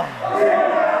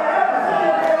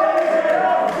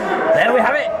 There we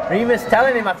have it. Remus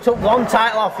telling him, I've took one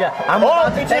title off you. I'm about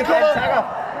to take that tag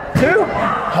off. 2.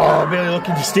 Oh, Billy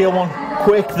looking to steal one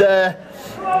quick there.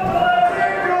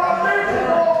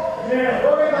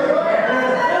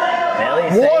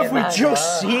 What have we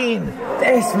just seen?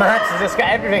 This match has just got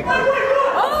everything. Oh!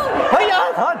 Hold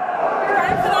on. Time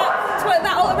for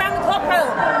that all around the clock roll.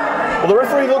 Well, the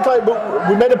referee looked like, but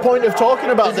we made a point of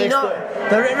talking about this.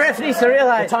 The referee needs to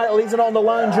realise the title isn't on the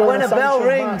line during when the a bell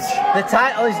sanctioned rings, match. the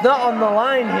title is not on the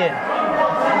line here.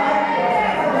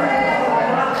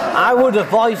 I would have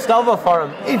voiced over for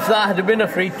him if that had been a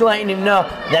free, letting him know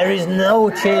there is no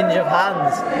change of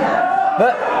hands.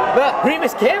 But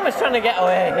Remus Kane was trying to get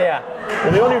away here.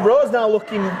 Well, the only Rose now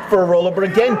looking for a roller, but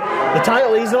again, the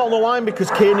title isn't on the line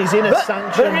because Kane is in a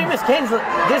sanction. But Remus Kane's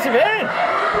disappearing.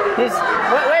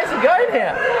 Where's he going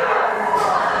here?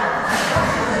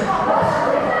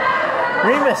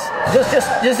 Remus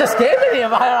just escaping here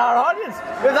by our audience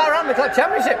with that round the clock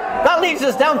championship. That leaves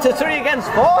us down to 3 against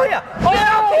 4 here. Oh,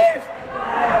 O'Keefe!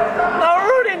 No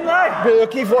running line. Billy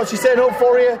O'Keefe, what's he setting up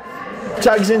for you?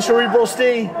 Tags in Cerebral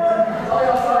Steve.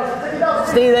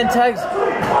 Steve then tags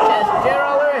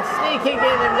Jero Lewis, sneaking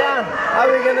getting him down. Are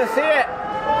we going to see it?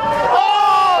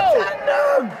 Oh!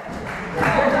 Tandem!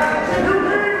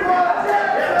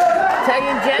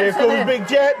 Tagging Jepson. Here comes Big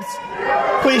Jeps.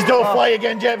 Please don't fly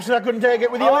again, Jepson. I couldn't take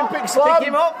it with the Olympic slam. Pick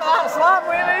him up for that slam,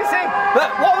 we're losing. But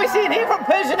what are we seeing here from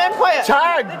Persian Empire?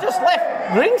 Tag. They just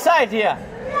left ringside here.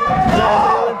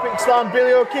 Olympic slam,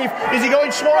 Billy O'Keefe. Is he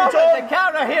going Robert swanton? the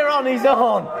counter here on his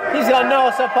own. He's got no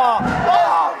support.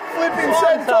 Oh, Flipping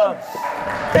swanton.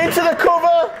 senton. Into the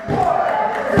cover.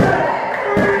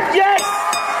 Yes!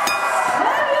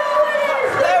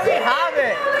 There we have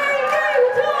it.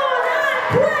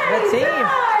 The team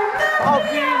of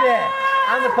Beauty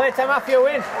and the Playtime Mafia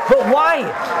win. But why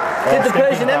did the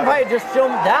Persian Empire just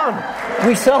jump down?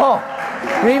 We saw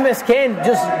Remus Kane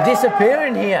just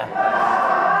disappearing here.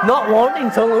 Not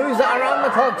wanting to lose that around the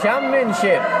clock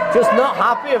championship. Just not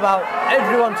happy about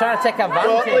everyone trying to take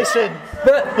advantage.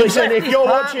 Well, listen, if you're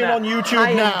watching on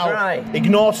YouTube now,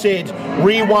 ignore Sid,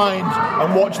 rewind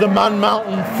and watch the Man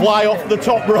Mountain fly off the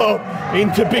top rope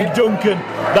into Big Duncan.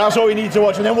 That's all you need to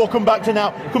watch, and then we'll come back to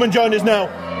now. Come and join us now.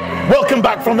 Welcome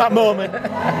back from that moment.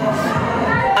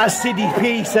 As Siddy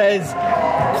P says,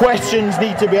 questions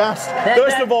need to be asked.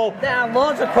 First of all, there are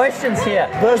loads of questions here.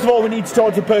 First of all, we need to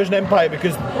talk to Persian Empire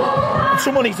because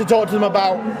someone needs to talk to them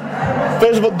about,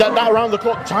 first of all, that around the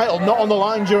clock title not on the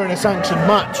line during a sanctioned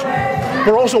match.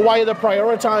 But also, why are they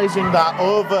prioritising that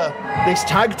over this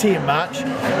tag team match?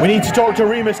 We need to talk to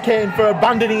Remus Kane for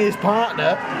abandoning his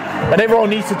partner, and everyone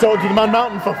needs to talk to the Man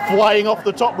Mountain for flying off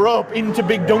the top rope into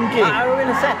Big Donkey. I was going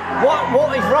to say,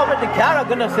 what is Robert De Caro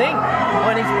going to think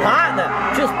when his partner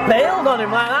just bailed on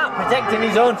him like that, protecting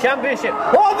his own championship?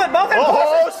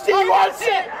 Steve wants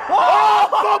it!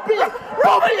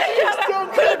 Robert De Caro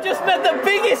could have just made the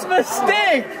biggest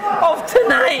mistake of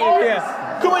tonight here.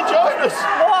 Come and join us.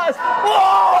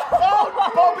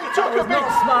 Bobby took a big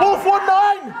Wolf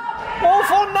 19. Wolf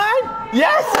 19?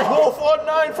 Yes, Wolf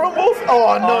 19 from Wolf.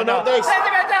 Oh no, not this. As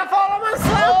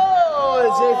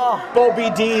if Bobby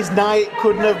D's night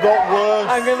couldn't have got worse.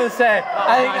 I'm gonna say,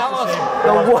 I think that was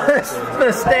the worst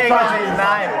mistake of his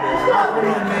night.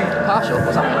 Partial,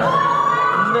 what's happening?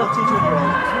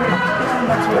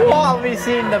 What have we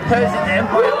seen? The Persian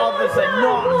Empire obviously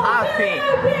not happy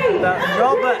that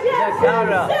Robert De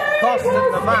Caro cost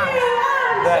him the match.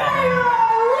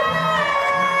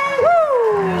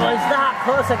 Was that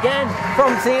close again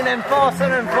from seeing Enforcer?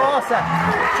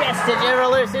 Just as you're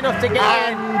loose enough to get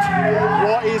in. And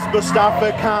what is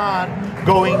Mustafa Khan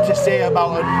going to say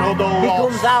about another loss? He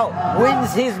comes out,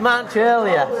 wins his match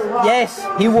earlier. Yes,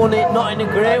 he won it, not in a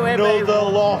great way. Another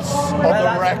loss on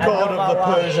the record of the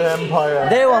Persian Empire.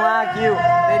 They will argue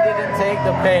they didn't take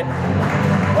the pin.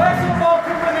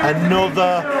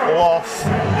 Another loss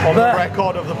on the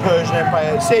record of the Persian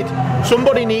Empire. Sid,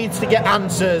 somebody needs to get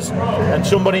answers and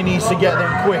somebody needs to get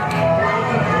them quick.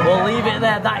 We'll leave it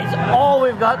there. That is all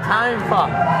we've got time for.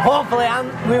 Hopefully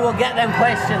we will get them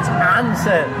questions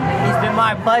answered. It's been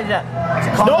my pleasure.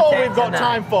 It's not all we've got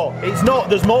time for. It's not.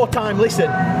 There's more time. Listen,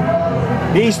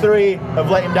 these three have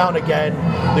let him down again.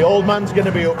 The old man's going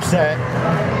to be upset.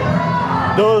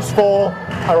 Those four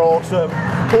are awesome.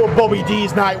 Poor Bobby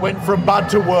D's night went from bad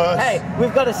to worse. Hey,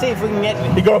 we've got to see if we can get...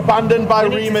 He got abandoned by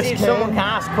Remus Kane. We need to see if someone can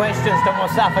ask questions to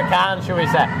Mustafa Khan, shall we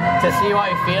say, to see what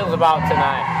he feels about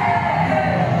tonight.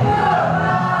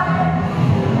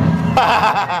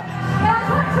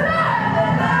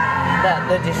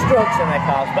 The destruction they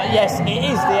caused. But yes, it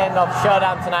is the end of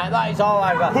Showdown tonight. That is all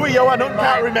I've got. Who are you? I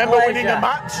can't remember winning a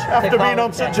match after being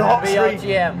on such a hot streak.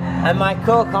 And my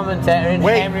co-commentator in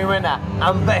Henry Winner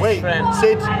and best friend.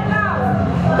 Sid,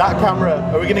 that camera,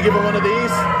 are we going to give him one of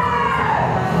these?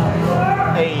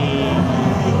 Hey.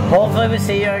 Hopefully we'll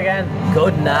see you again.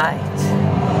 Good night.